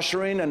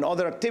 butchering, and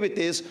other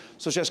activities,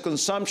 such as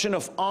consumption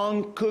of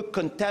uncooked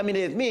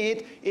contaminated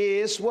meat,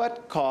 is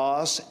what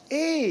caused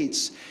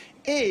AIDS.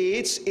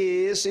 AIDS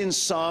is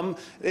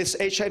this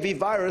HIV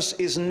virus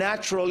is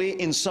naturally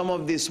in some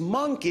of these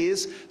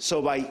monkeys,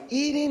 so by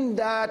eating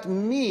that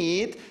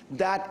meat,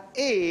 that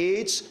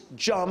AIDS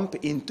jump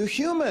into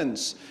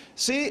humans.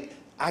 See,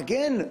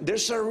 again,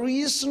 there's a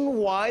reason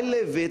why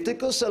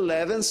Leviticus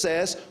 11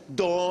 says,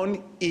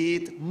 don't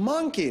eat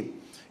monkey.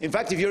 In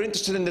fact, if you're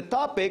interested in the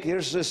topic,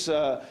 here's this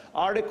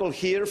article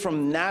here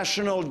from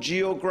National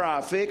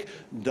Geographic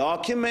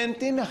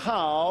documenting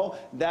how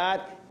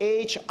that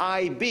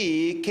HIV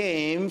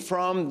came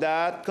from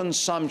that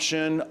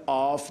consumption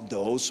of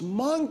those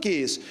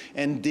monkeys.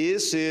 And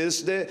this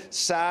is the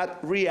sad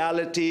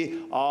reality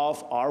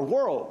of our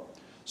world.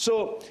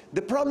 So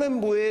the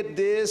problem with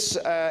this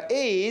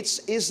AIDS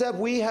is that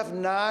we have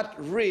not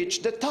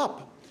reached the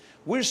top.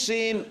 We're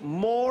seeing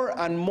more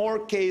and more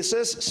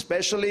cases,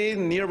 especially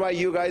nearby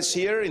you guys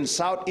here in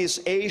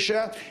Southeast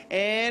Asia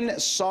and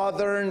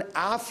Southern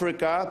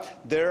Africa.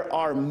 There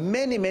are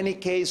many, many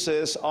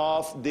cases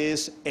of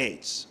this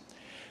AIDS.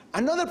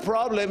 Another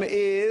problem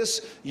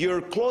is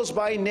your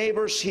close-by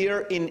neighbors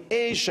here in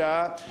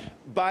Asia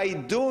by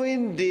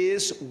doing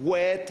these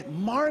wet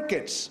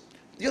markets.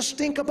 Just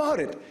think about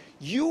it.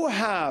 You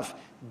have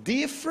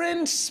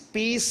different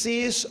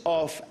species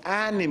of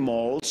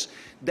animals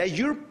that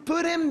you're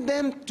putting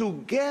them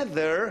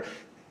together,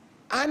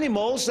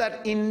 animals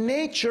that in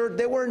nature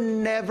they were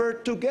never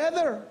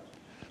together.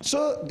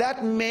 So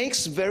that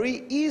makes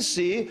very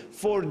easy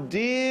for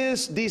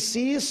these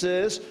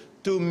diseases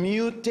to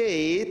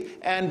mutate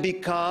and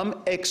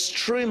become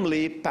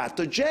extremely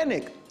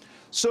pathogenic.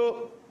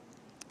 So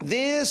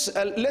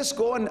let's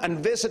go and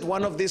visit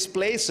one of these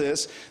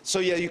places so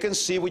you can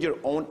see with your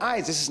own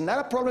eyes. This is not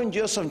a problem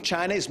just from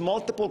China, it's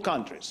multiple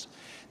countries.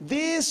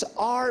 These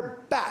are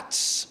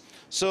bats.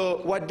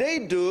 So what they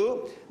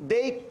do,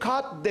 they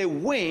cut the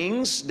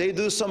wings, they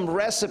do some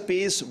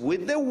recipes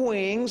with the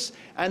wings,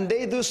 and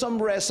they do some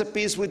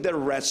recipes with the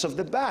rest of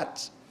the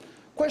bats.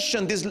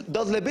 Question, does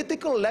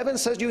Leviticus 11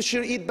 says you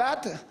should eat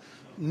bat?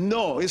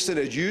 No, it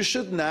says you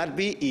should not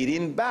be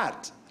eating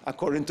bat,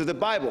 according to the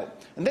Bible.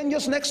 And then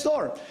just next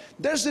door,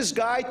 there's this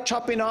guy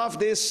chopping off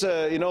this,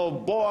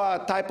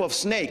 boa type of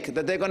snake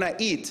that they're gonna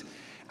eat.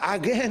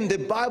 Again, the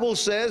Bible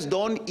says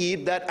don't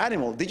eat that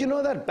animal. Did you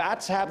know that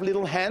bats have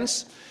little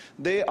hands?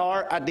 They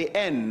are at the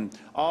end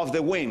of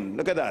the wing.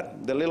 Look at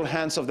that, the little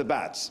hands of the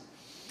bats.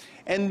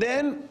 And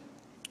then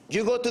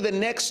you go to the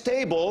next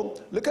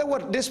table, look at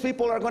what these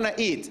people are gonna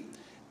eat.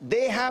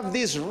 They have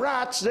these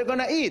rats they're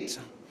gonna eat.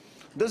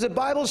 Does the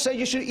Bible say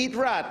you should eat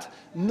rat?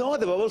 No,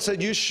 the Bible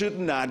said you should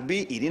not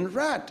be eating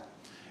rat.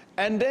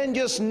 And then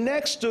just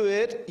next to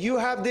it, you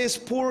have this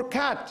poor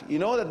cat,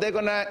 that they're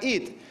gonna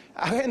eat.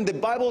 Again, the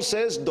Bible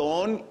says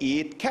don't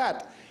eat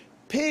cat.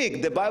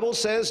 Pig, the Bible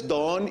says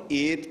don't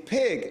eat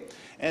pig.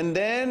 And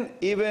then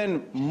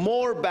even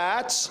more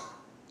bats.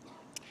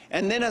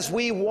 And then as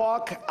we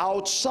walk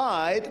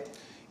outside,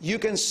 you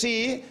can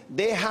see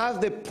they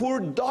have the poor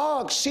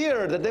dogs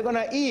here that they're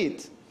gonna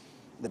eat.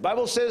 The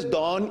Bible says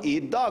don't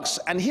eat dogs.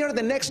 And here are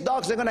the next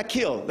dogs they're gonna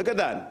kill. Look at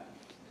that.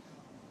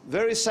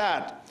 Very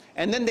sad.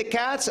 And then the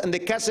cats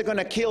they're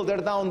gonna kill, they're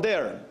down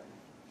there.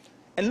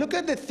 And look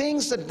at the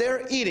things that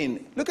they're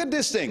eating. Look at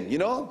this thing,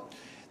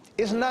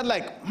 It's not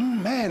like,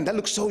 man, that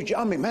looks so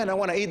yummy, man, I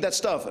wanna eat that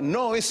stuff.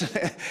 No,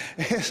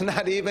 it's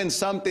not even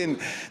something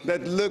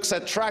that looks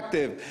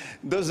attractive.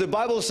 Does the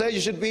Bible say you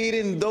should be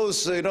eating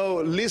those,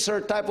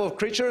 lizard type of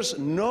creatures?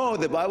 No,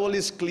 the Bible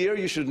is clear,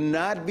 you should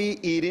not be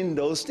eating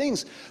those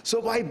things.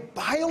 So by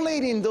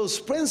violating those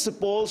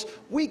principles,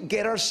 we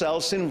get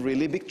ourselves in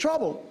really big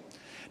trouble.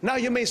 Now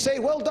you may say,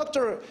 well,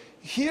 doctor,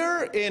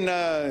 here in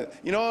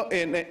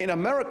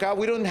America,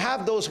 we don't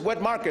have those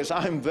wet markets.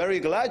 I'm very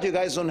glad you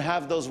guys don't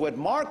have those wet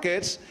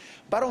markets,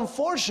 but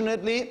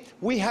unfortunately,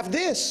 we have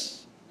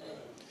this.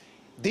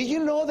 Did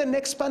you know the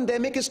next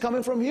pandemic is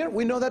coming from here?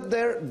 We know that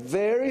they're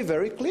very,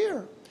 very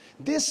clear.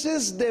 This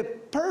is the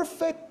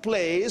perfect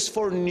place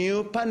for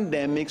new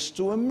pandemics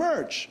to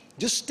emerge.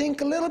 Just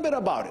think a little bit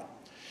about it.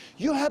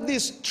 You have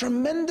these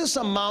tremendous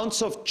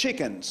amounts of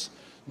chickens.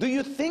 Do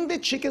you think the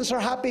chickens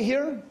are happy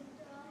here?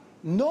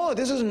 No,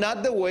 this is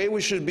not the way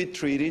we should be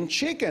treating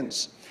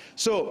chickens.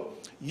 So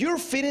you're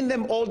feeding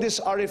them all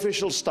this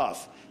artificial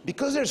stuff.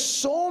 Because there's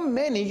so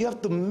many, you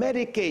have to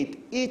medicate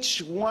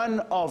each one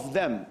of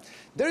them.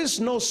 There is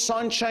no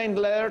sunshine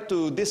there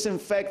to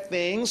disinfect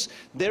things.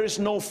 There is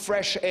no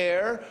fresh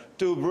air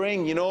to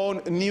bring,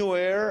 new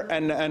air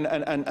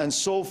and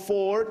so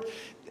forth.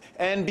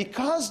 And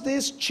because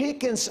these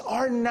chickens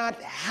are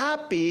not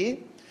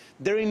happy,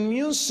 their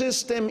immune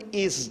system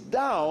is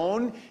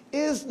down,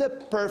 is the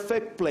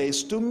perfect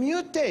place to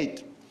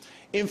mutate.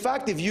 In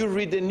fact, if you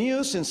read the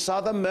news in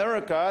South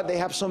America, they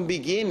have some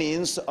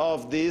beginnings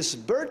of this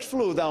bird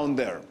flu down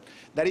there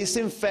that is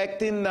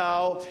infecting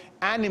now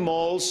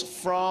animals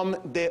from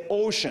the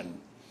ocean.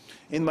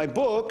 In my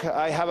book,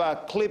 I have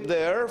a clip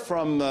there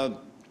from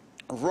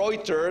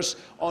Reuters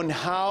on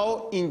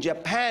how in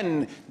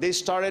Japan they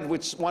started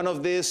with one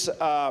of these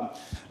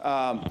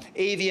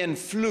avian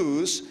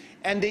flus.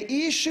 And the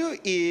issue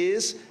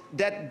is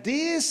that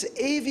this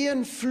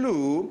avian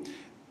flu,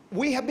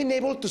 we have been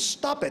able to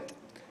stop it.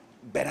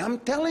 But I'm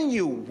telling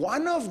you,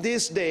 one of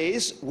these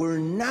days, we're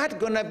not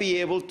going to be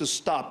able to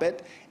stop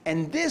it.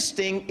 And this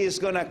thing is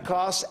going to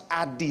cause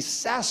a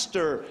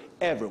disaster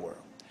everywhere.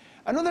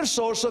 Another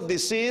source of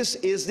disease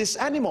is this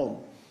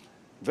animal.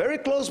 Very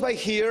close by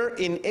here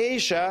in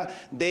Asia,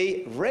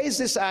 they raise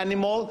this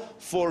animal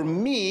for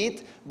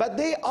meat, but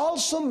they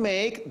also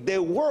make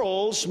the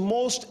world's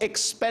most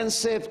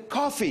expensive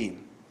coffee.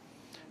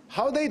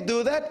 How they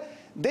do that?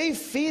 They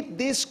feed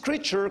this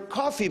creature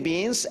coffee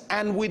beans,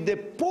 and with the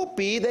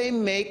poopy, they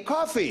make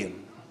coffee.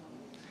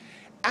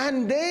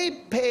 And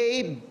they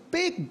pay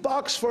big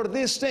bucks for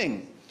this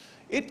thing.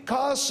 It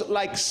costs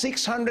like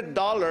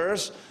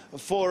 $600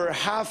 for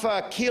half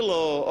a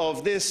kilo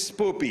of this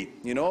poopy,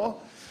 you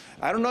know?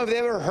 I don't know if they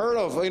ever heard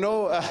of,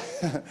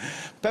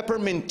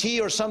 peppermint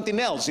tea or something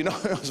else,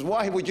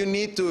 Why would you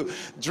need to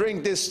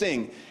drink this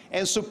thing?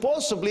 And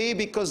supposedly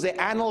because the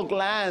anal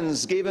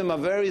glands gave them a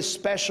very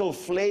special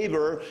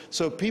flavor,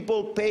 so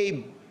people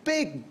pay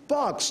big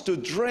bucks to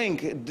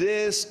drink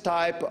this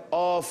type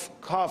of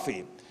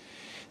coffee.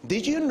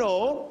 Did you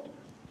know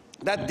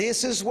that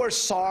this is where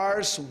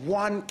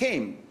SARS-1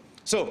 came?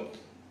 So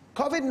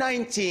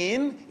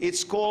COVID-19,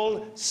 it's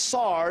called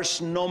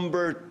SARS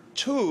number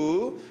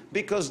 2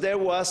 because there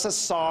was a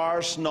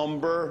SARS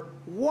number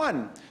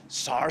 1.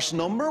 SARS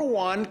number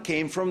 1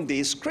 came from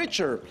this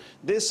creature.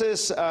 This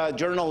is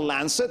journal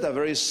Lancet, a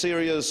very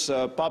serious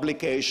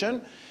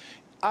publication.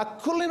 A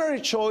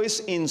culinary choice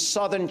in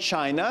southern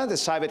China, the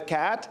civet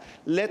cat,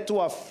 led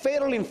to a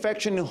fatal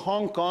infection in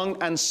Hong Kong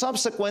and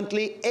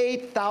subsequently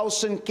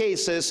 8,000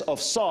 cases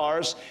of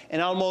SARS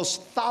and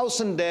almost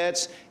 1,000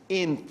 deaths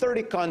in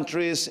 30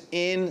 countries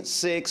in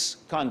 6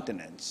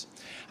 continents.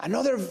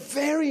 Another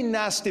very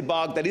nasty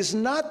bug that is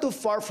not too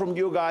far from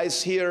you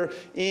guys here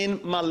in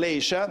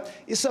Malaysia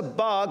is a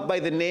bug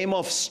by the name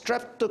of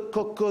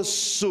Streptococcus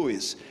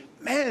suis.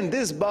 Man,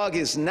 this bug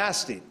is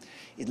nasty.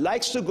 It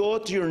likes to go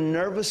to your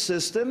nervous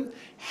system.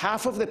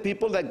 Half of the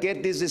people that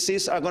get this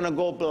disease are going to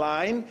go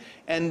blind,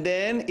 and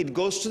then it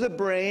goes to the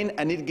brain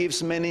and it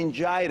gives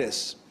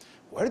meningitis.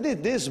 Where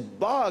did this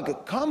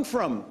bug come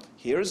from?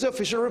 Here's the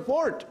official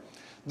report.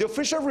 The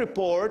official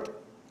report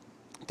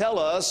tells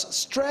us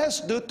stress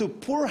due to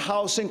poor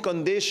housing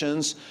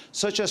conditions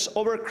such as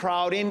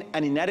overcrowding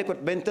and inadequate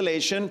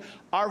ventilation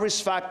are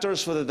risk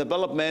factors for the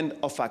development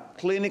of a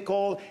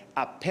clinical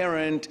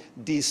apparent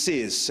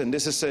disease. And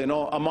this is,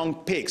 among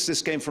pigs.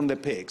 This came from the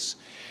pigs.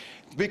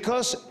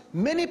 Because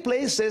many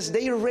places,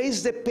 they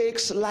raise the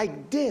pigs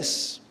like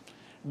this.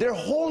 Their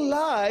whole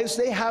lives,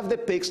 they have the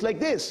pigs like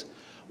this.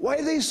 Why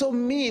are they so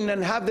mean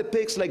and have the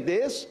pigs like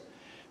this?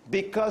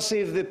 Because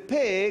if the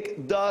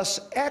pig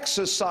does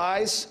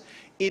exercise,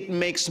 it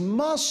makes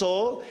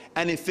muscle,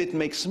 and if it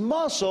makes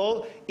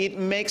muscle, it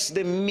makes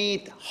the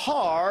meat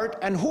hard.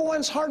 And who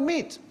wants hard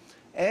meat?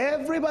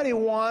 Everybody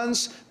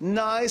wants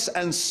nice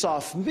and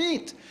soft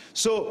meat.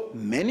 So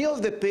many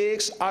of the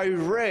pigs are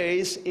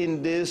raised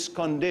in these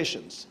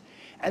conditions.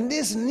 And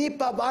this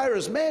Nipah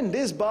virus, man,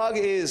 this bug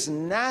is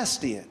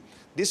nasty.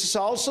 This is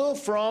also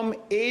from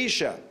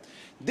Asia.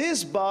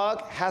 This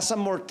bug has a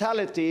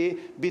mortality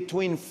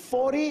between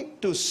 40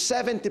 to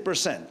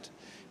 70%.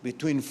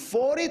 Between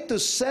 40 to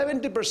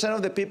 70%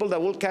 of the people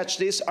that will catch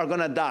this are going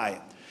to die.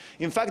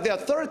 In fact, the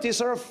authorities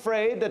are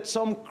afraid that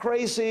some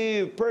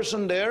crazy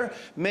person there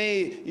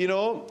may,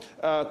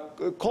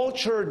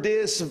 culture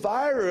this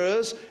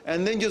virus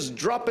and then just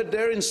drop it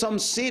there in some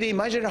city.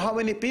 Imagine how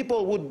many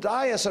people would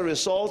die as a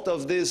result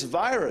of this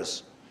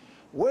virus.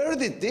 Where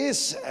did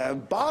this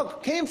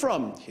bug came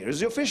from?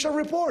 Here's the official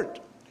report.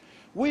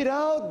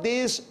 Without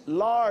these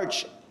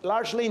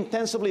largely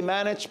intensively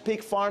managed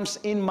pig farms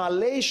in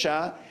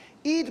Malaysia,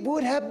 it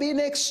would have been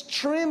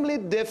extremely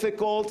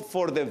difficult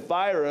for the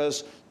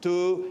virus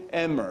to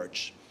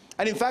emerge.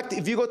 And in fact,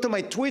 if you go to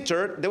my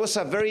Twitter, there was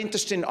a very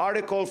interesting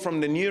article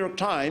from the New York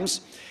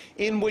Times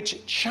in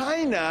which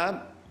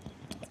China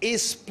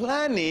is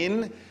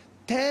planning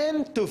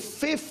 10 to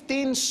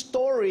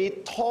 15-story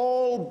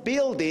tall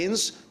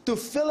buildings to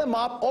fill them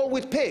up all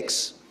with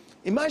pigs.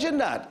 Imagine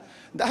that.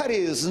 That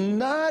is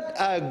not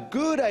a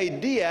good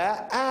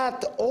idea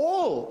at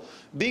all,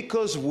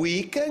 because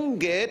we can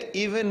get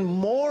even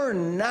more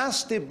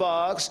nasty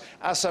bugs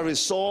as a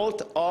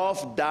result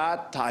of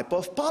that type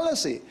of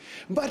policy.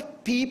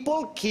 But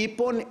people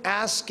keep on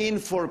asking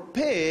for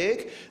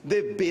pig.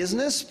 The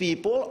business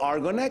people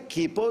are going to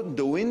keep on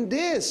doing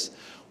this.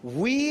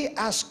 we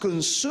as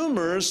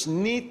consumers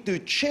need to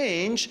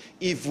change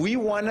if we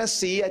want to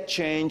see a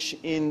change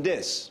in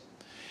this.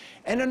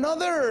 And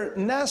another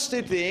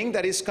nasty thing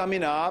that is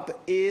coming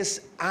up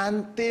is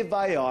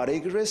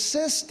antibiotic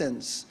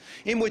resistance,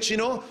 in which,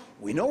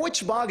 we know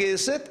which bug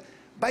is it,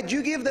 but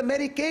you give the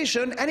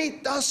medication and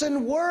it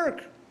doesn't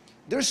work.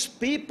 There's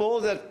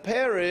people that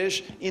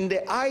perish in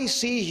the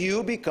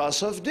ICU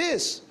because of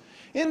this.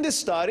 In this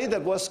study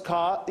that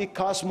it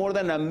cost more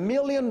than $1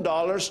 million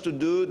to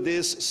do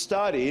this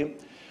study,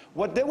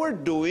 what they were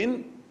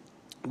doing,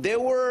 they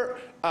were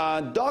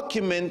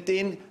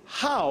documenting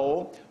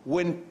how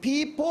when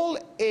people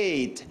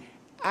ate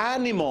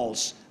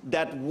animals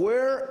that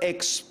were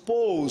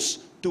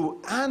exposed to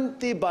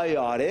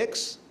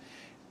antibiotics,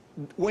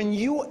 when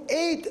you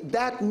ate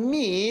that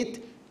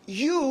meat,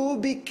 you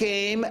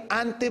became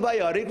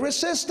antibiotic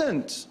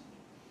resistant.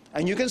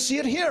 And you can see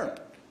it here.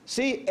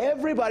 See,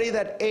 everybody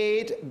that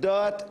ate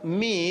that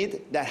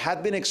meat that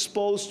had been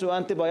exposed to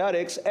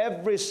antibiotics,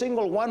 every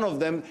single one of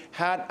them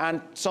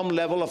had some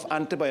level of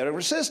antibiotic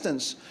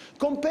resistance.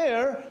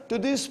 Compared to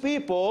these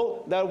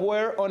people that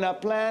were on a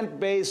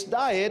plant-based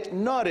diet,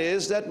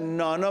 notice that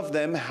none of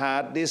them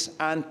had this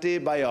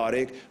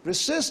antibiotic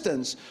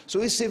resistance.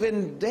 So it's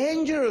even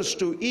dangerous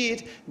to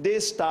eat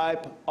this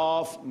type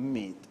of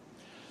meat.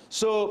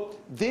 So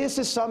this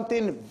is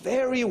something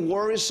very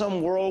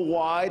worrisome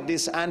worldwide,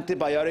 this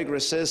antibiotic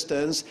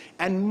resistance,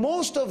 and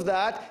most of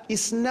that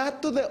is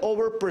not to the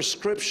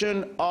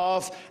overprescription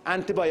of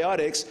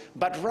antibiotics,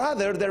 but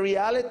rather the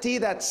reality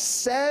that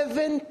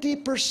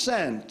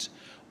 70%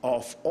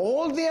 of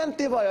all the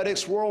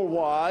antibiotics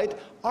worldwide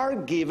are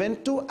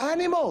given to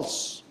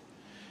animals.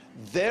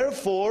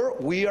 Therefore,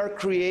 we are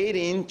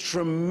creating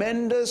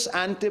tremendous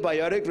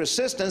antibiotic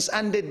resistance,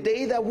 and the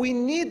day that we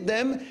need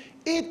them,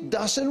 it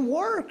doesn't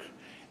work.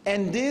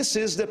 And this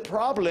is the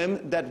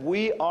problem that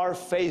we are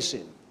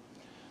facing.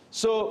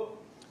 So,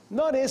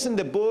 notice in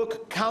the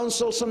book,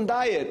 Counsels on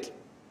Diet,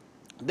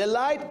 the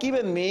light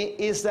given me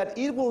is that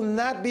it will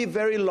not be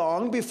very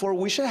long before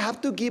we shall have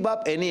to give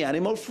up any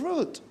animal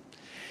fruit.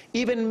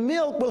 Even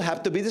milk will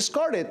have to be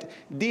discarded.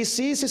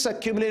 Disease is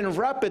accumulating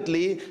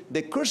rapidly.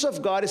 The curse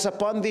of God is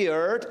upon the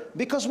earth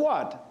because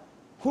what?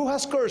 Who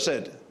has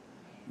cursed?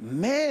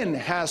 Man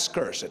has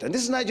cursed. And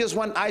this is not just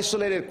one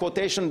isolated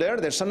quotation there.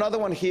 There's another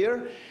one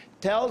here.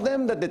 Tell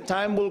them that the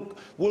time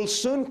will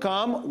soon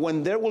come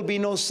when there will be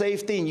no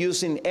safety in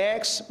using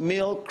eggs,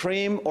 milk,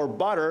 cream, or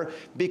butter,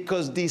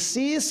 because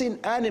disease in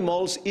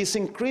animals is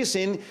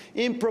increasing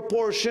in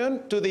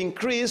proportion to the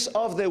increase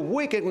of the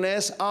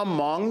wickedness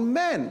among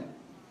men.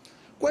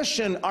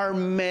 Question, are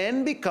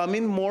men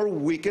becoming more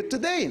wicked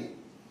today?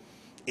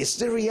 It's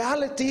the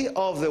reality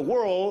of the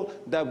world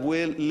that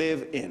we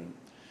live in.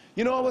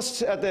 I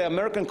was at the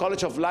American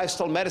College of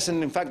Lifestyle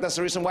Medicine. In fact, that's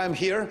the reason why I'm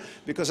here,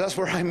 because that's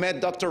where I met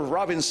Dr.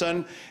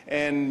 Robinson.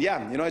 And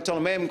yeah, I told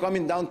him, hey, I'm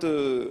coming down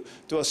to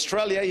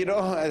Australia,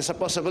 there's a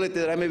possibility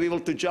that I may be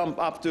able to jump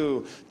up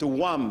to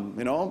Guam,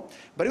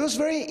 But it was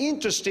very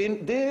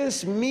interesting,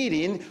 this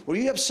meeting, where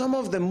you have some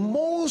of the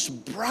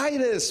most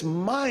brightest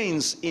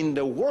minds in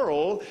the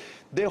world,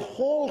 the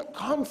whole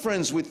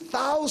conference with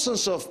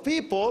thousands of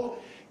people.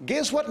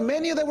 Guess what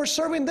many of them were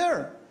serving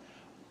there?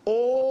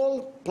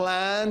 All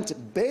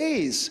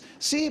plant-based.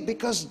 See,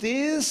 because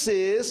this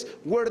is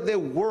where the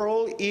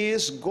world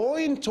is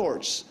going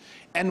towards.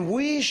 And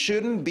we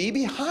shouldn't be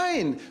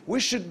behind. We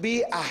should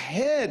be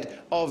ahead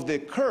of the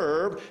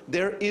curve.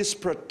 There is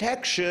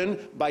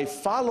protection by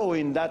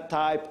following that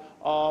type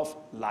of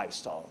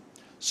lifestyle.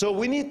 So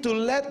we need to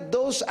let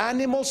those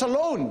animals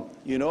alone,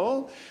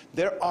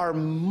 There are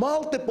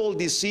multiple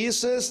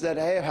diseases that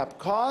have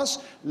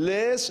caused.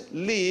 Let's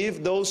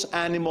leave those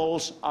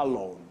animals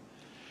alone.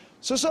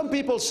 So some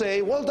people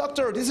say, well,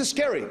 doctor, this is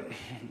scary.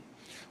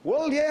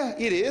 Well, yeah,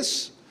 it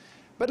is.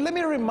 But let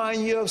me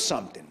remind you of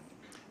something.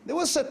 There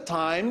was a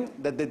time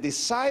that the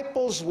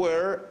disciples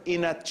were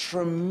in a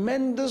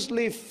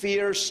tremendously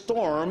fierce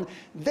storm.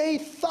 They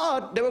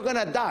thought they were going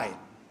to die.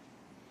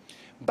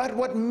 But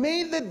what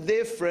made the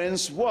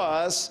difference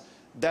was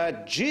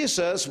that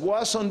Jesus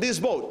was on this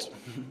boat.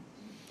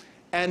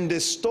 And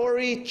the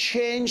story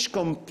changed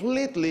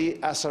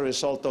completely as a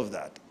result of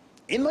that.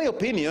 In my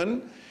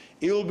opinion,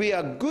 it will be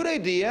a good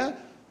idea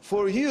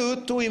for you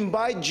to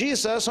invite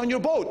Jesus on your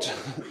boat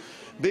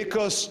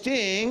because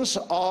things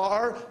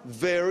are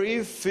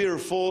very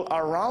fearful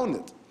around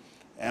it.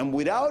 And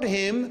without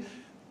him,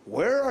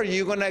 where are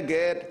you going to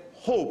get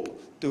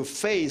hope to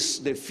face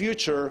the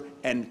future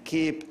and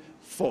keep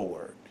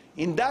forward?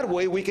 In that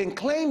way, we can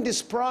claim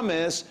this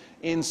promise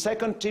in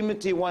 2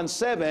 Timothy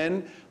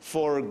 1:7,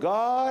 for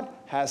God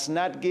has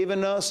not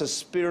given us a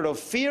spirit of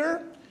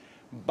fear,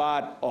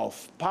 but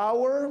of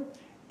power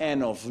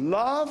and of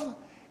love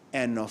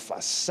and of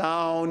a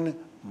sound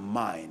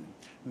mind.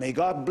 May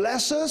God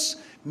bless us.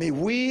 May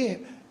we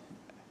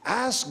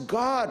ask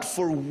God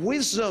for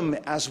wisdom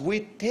as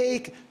we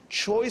take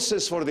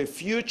choices for the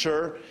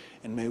future,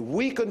 and may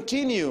we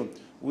continue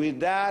with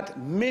that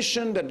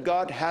mission that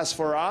God has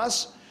for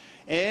us,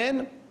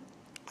 and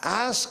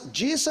ask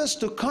Jesus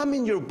to come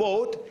in your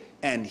boat,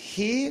 and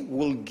He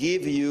will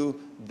give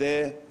you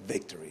the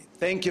victory.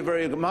 Thank you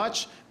very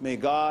much. May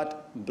God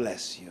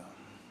bless you.